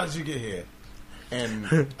 Right, like how did you get here?" And I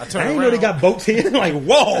turned I didn't around. know they got boats here. Like,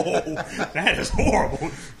 whoa, that is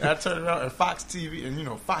horrible. And I turned around and Fox TV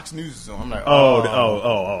and Fox News is on. I'm like,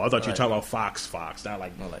 oh! I thought you were talking about Fox, not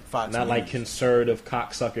like Fox, not News. Like conservative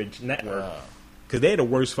cocksucker network. Because they're the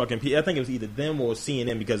worst fucking people. I think it was either them or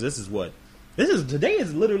CNN. Because today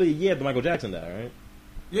is literally a year after Michael Jackson died, right?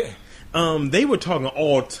 Yeah. They were talking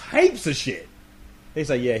all types of shit. They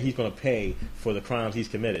said, yeah, he's going to pay for the crimes he's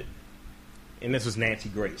committed. And this was Nancy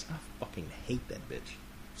Grace. I fucking hate that bitch.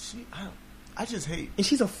 I just hate. And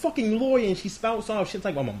she's a fucking lawyer, and she spouts off shit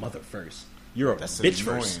like, I'm a mother first. You're a bitch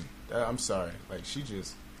annoying. first. I'm sorry. Like, she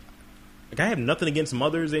just... Like, I have nothing against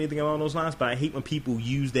mothers or anything along those lines, but I hate when people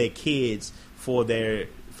use their kids for their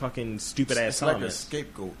fucking stupid-ass comments. It's like a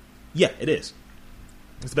scapegoat. Yeah, it is.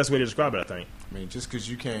 It's the best way to describe it, I think. I mean, just because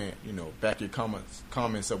you can't, back your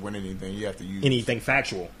comments up with anything, you have to use... anything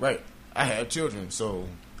factual. Right. I have children, so...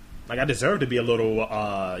 Like, I deserve to be a little,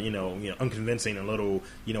 unconvincing, a little,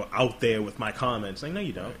 out there with my comments. Like, no,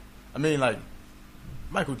 you don't. Right. I mean, like,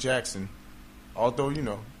 Michael Jackson, although,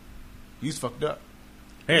 he's fucked up.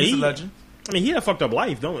 Hey, he's a legend. I mean, he had a fucked up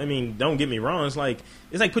life. Don't get me wrong. It's like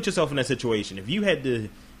put yourself in that situation. If you had to,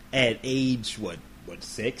 at age,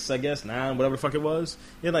 6, I guess, 9, whatever the fuck it was,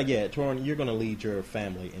 you're like, yeah, Torin, you're going to lead your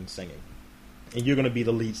family in singing. And you're going to be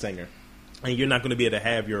the lead singer. And you're not going to be able to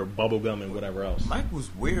have your bubblegum and whatever else. Mike was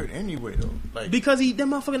weird anyway, though. Like, because that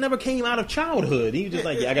motherfucker never came out of childhood. He was just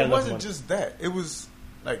I got enough money. It wasn't just that. It was,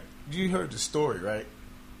 like, you heard the story, right?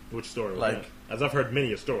 Which story? Like, as I've heard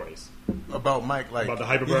many stories. About Mike, like... About the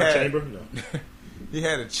hyperbaric chamber? No. He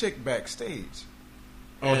had a chick backstage.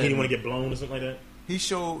 Oh, he didn't want to get blown or something like that?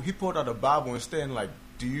 He pulled out a Bible instead and, like,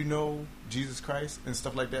 do you know Jesus Christ and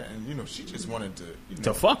stuff like that? And she just wanted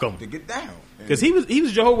to fuck him, to get down, because he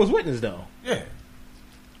was Jehovah's Witness though. Yeah,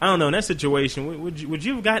 I don't know in that situation. Would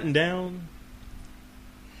you have gotten down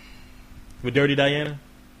with Dirty Diana,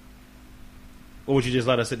 or would you just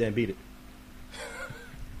let her sit there and beat it?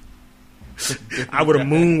 I would have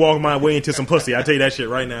moonwalked my way into some pussy. I tell you that shit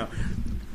right now.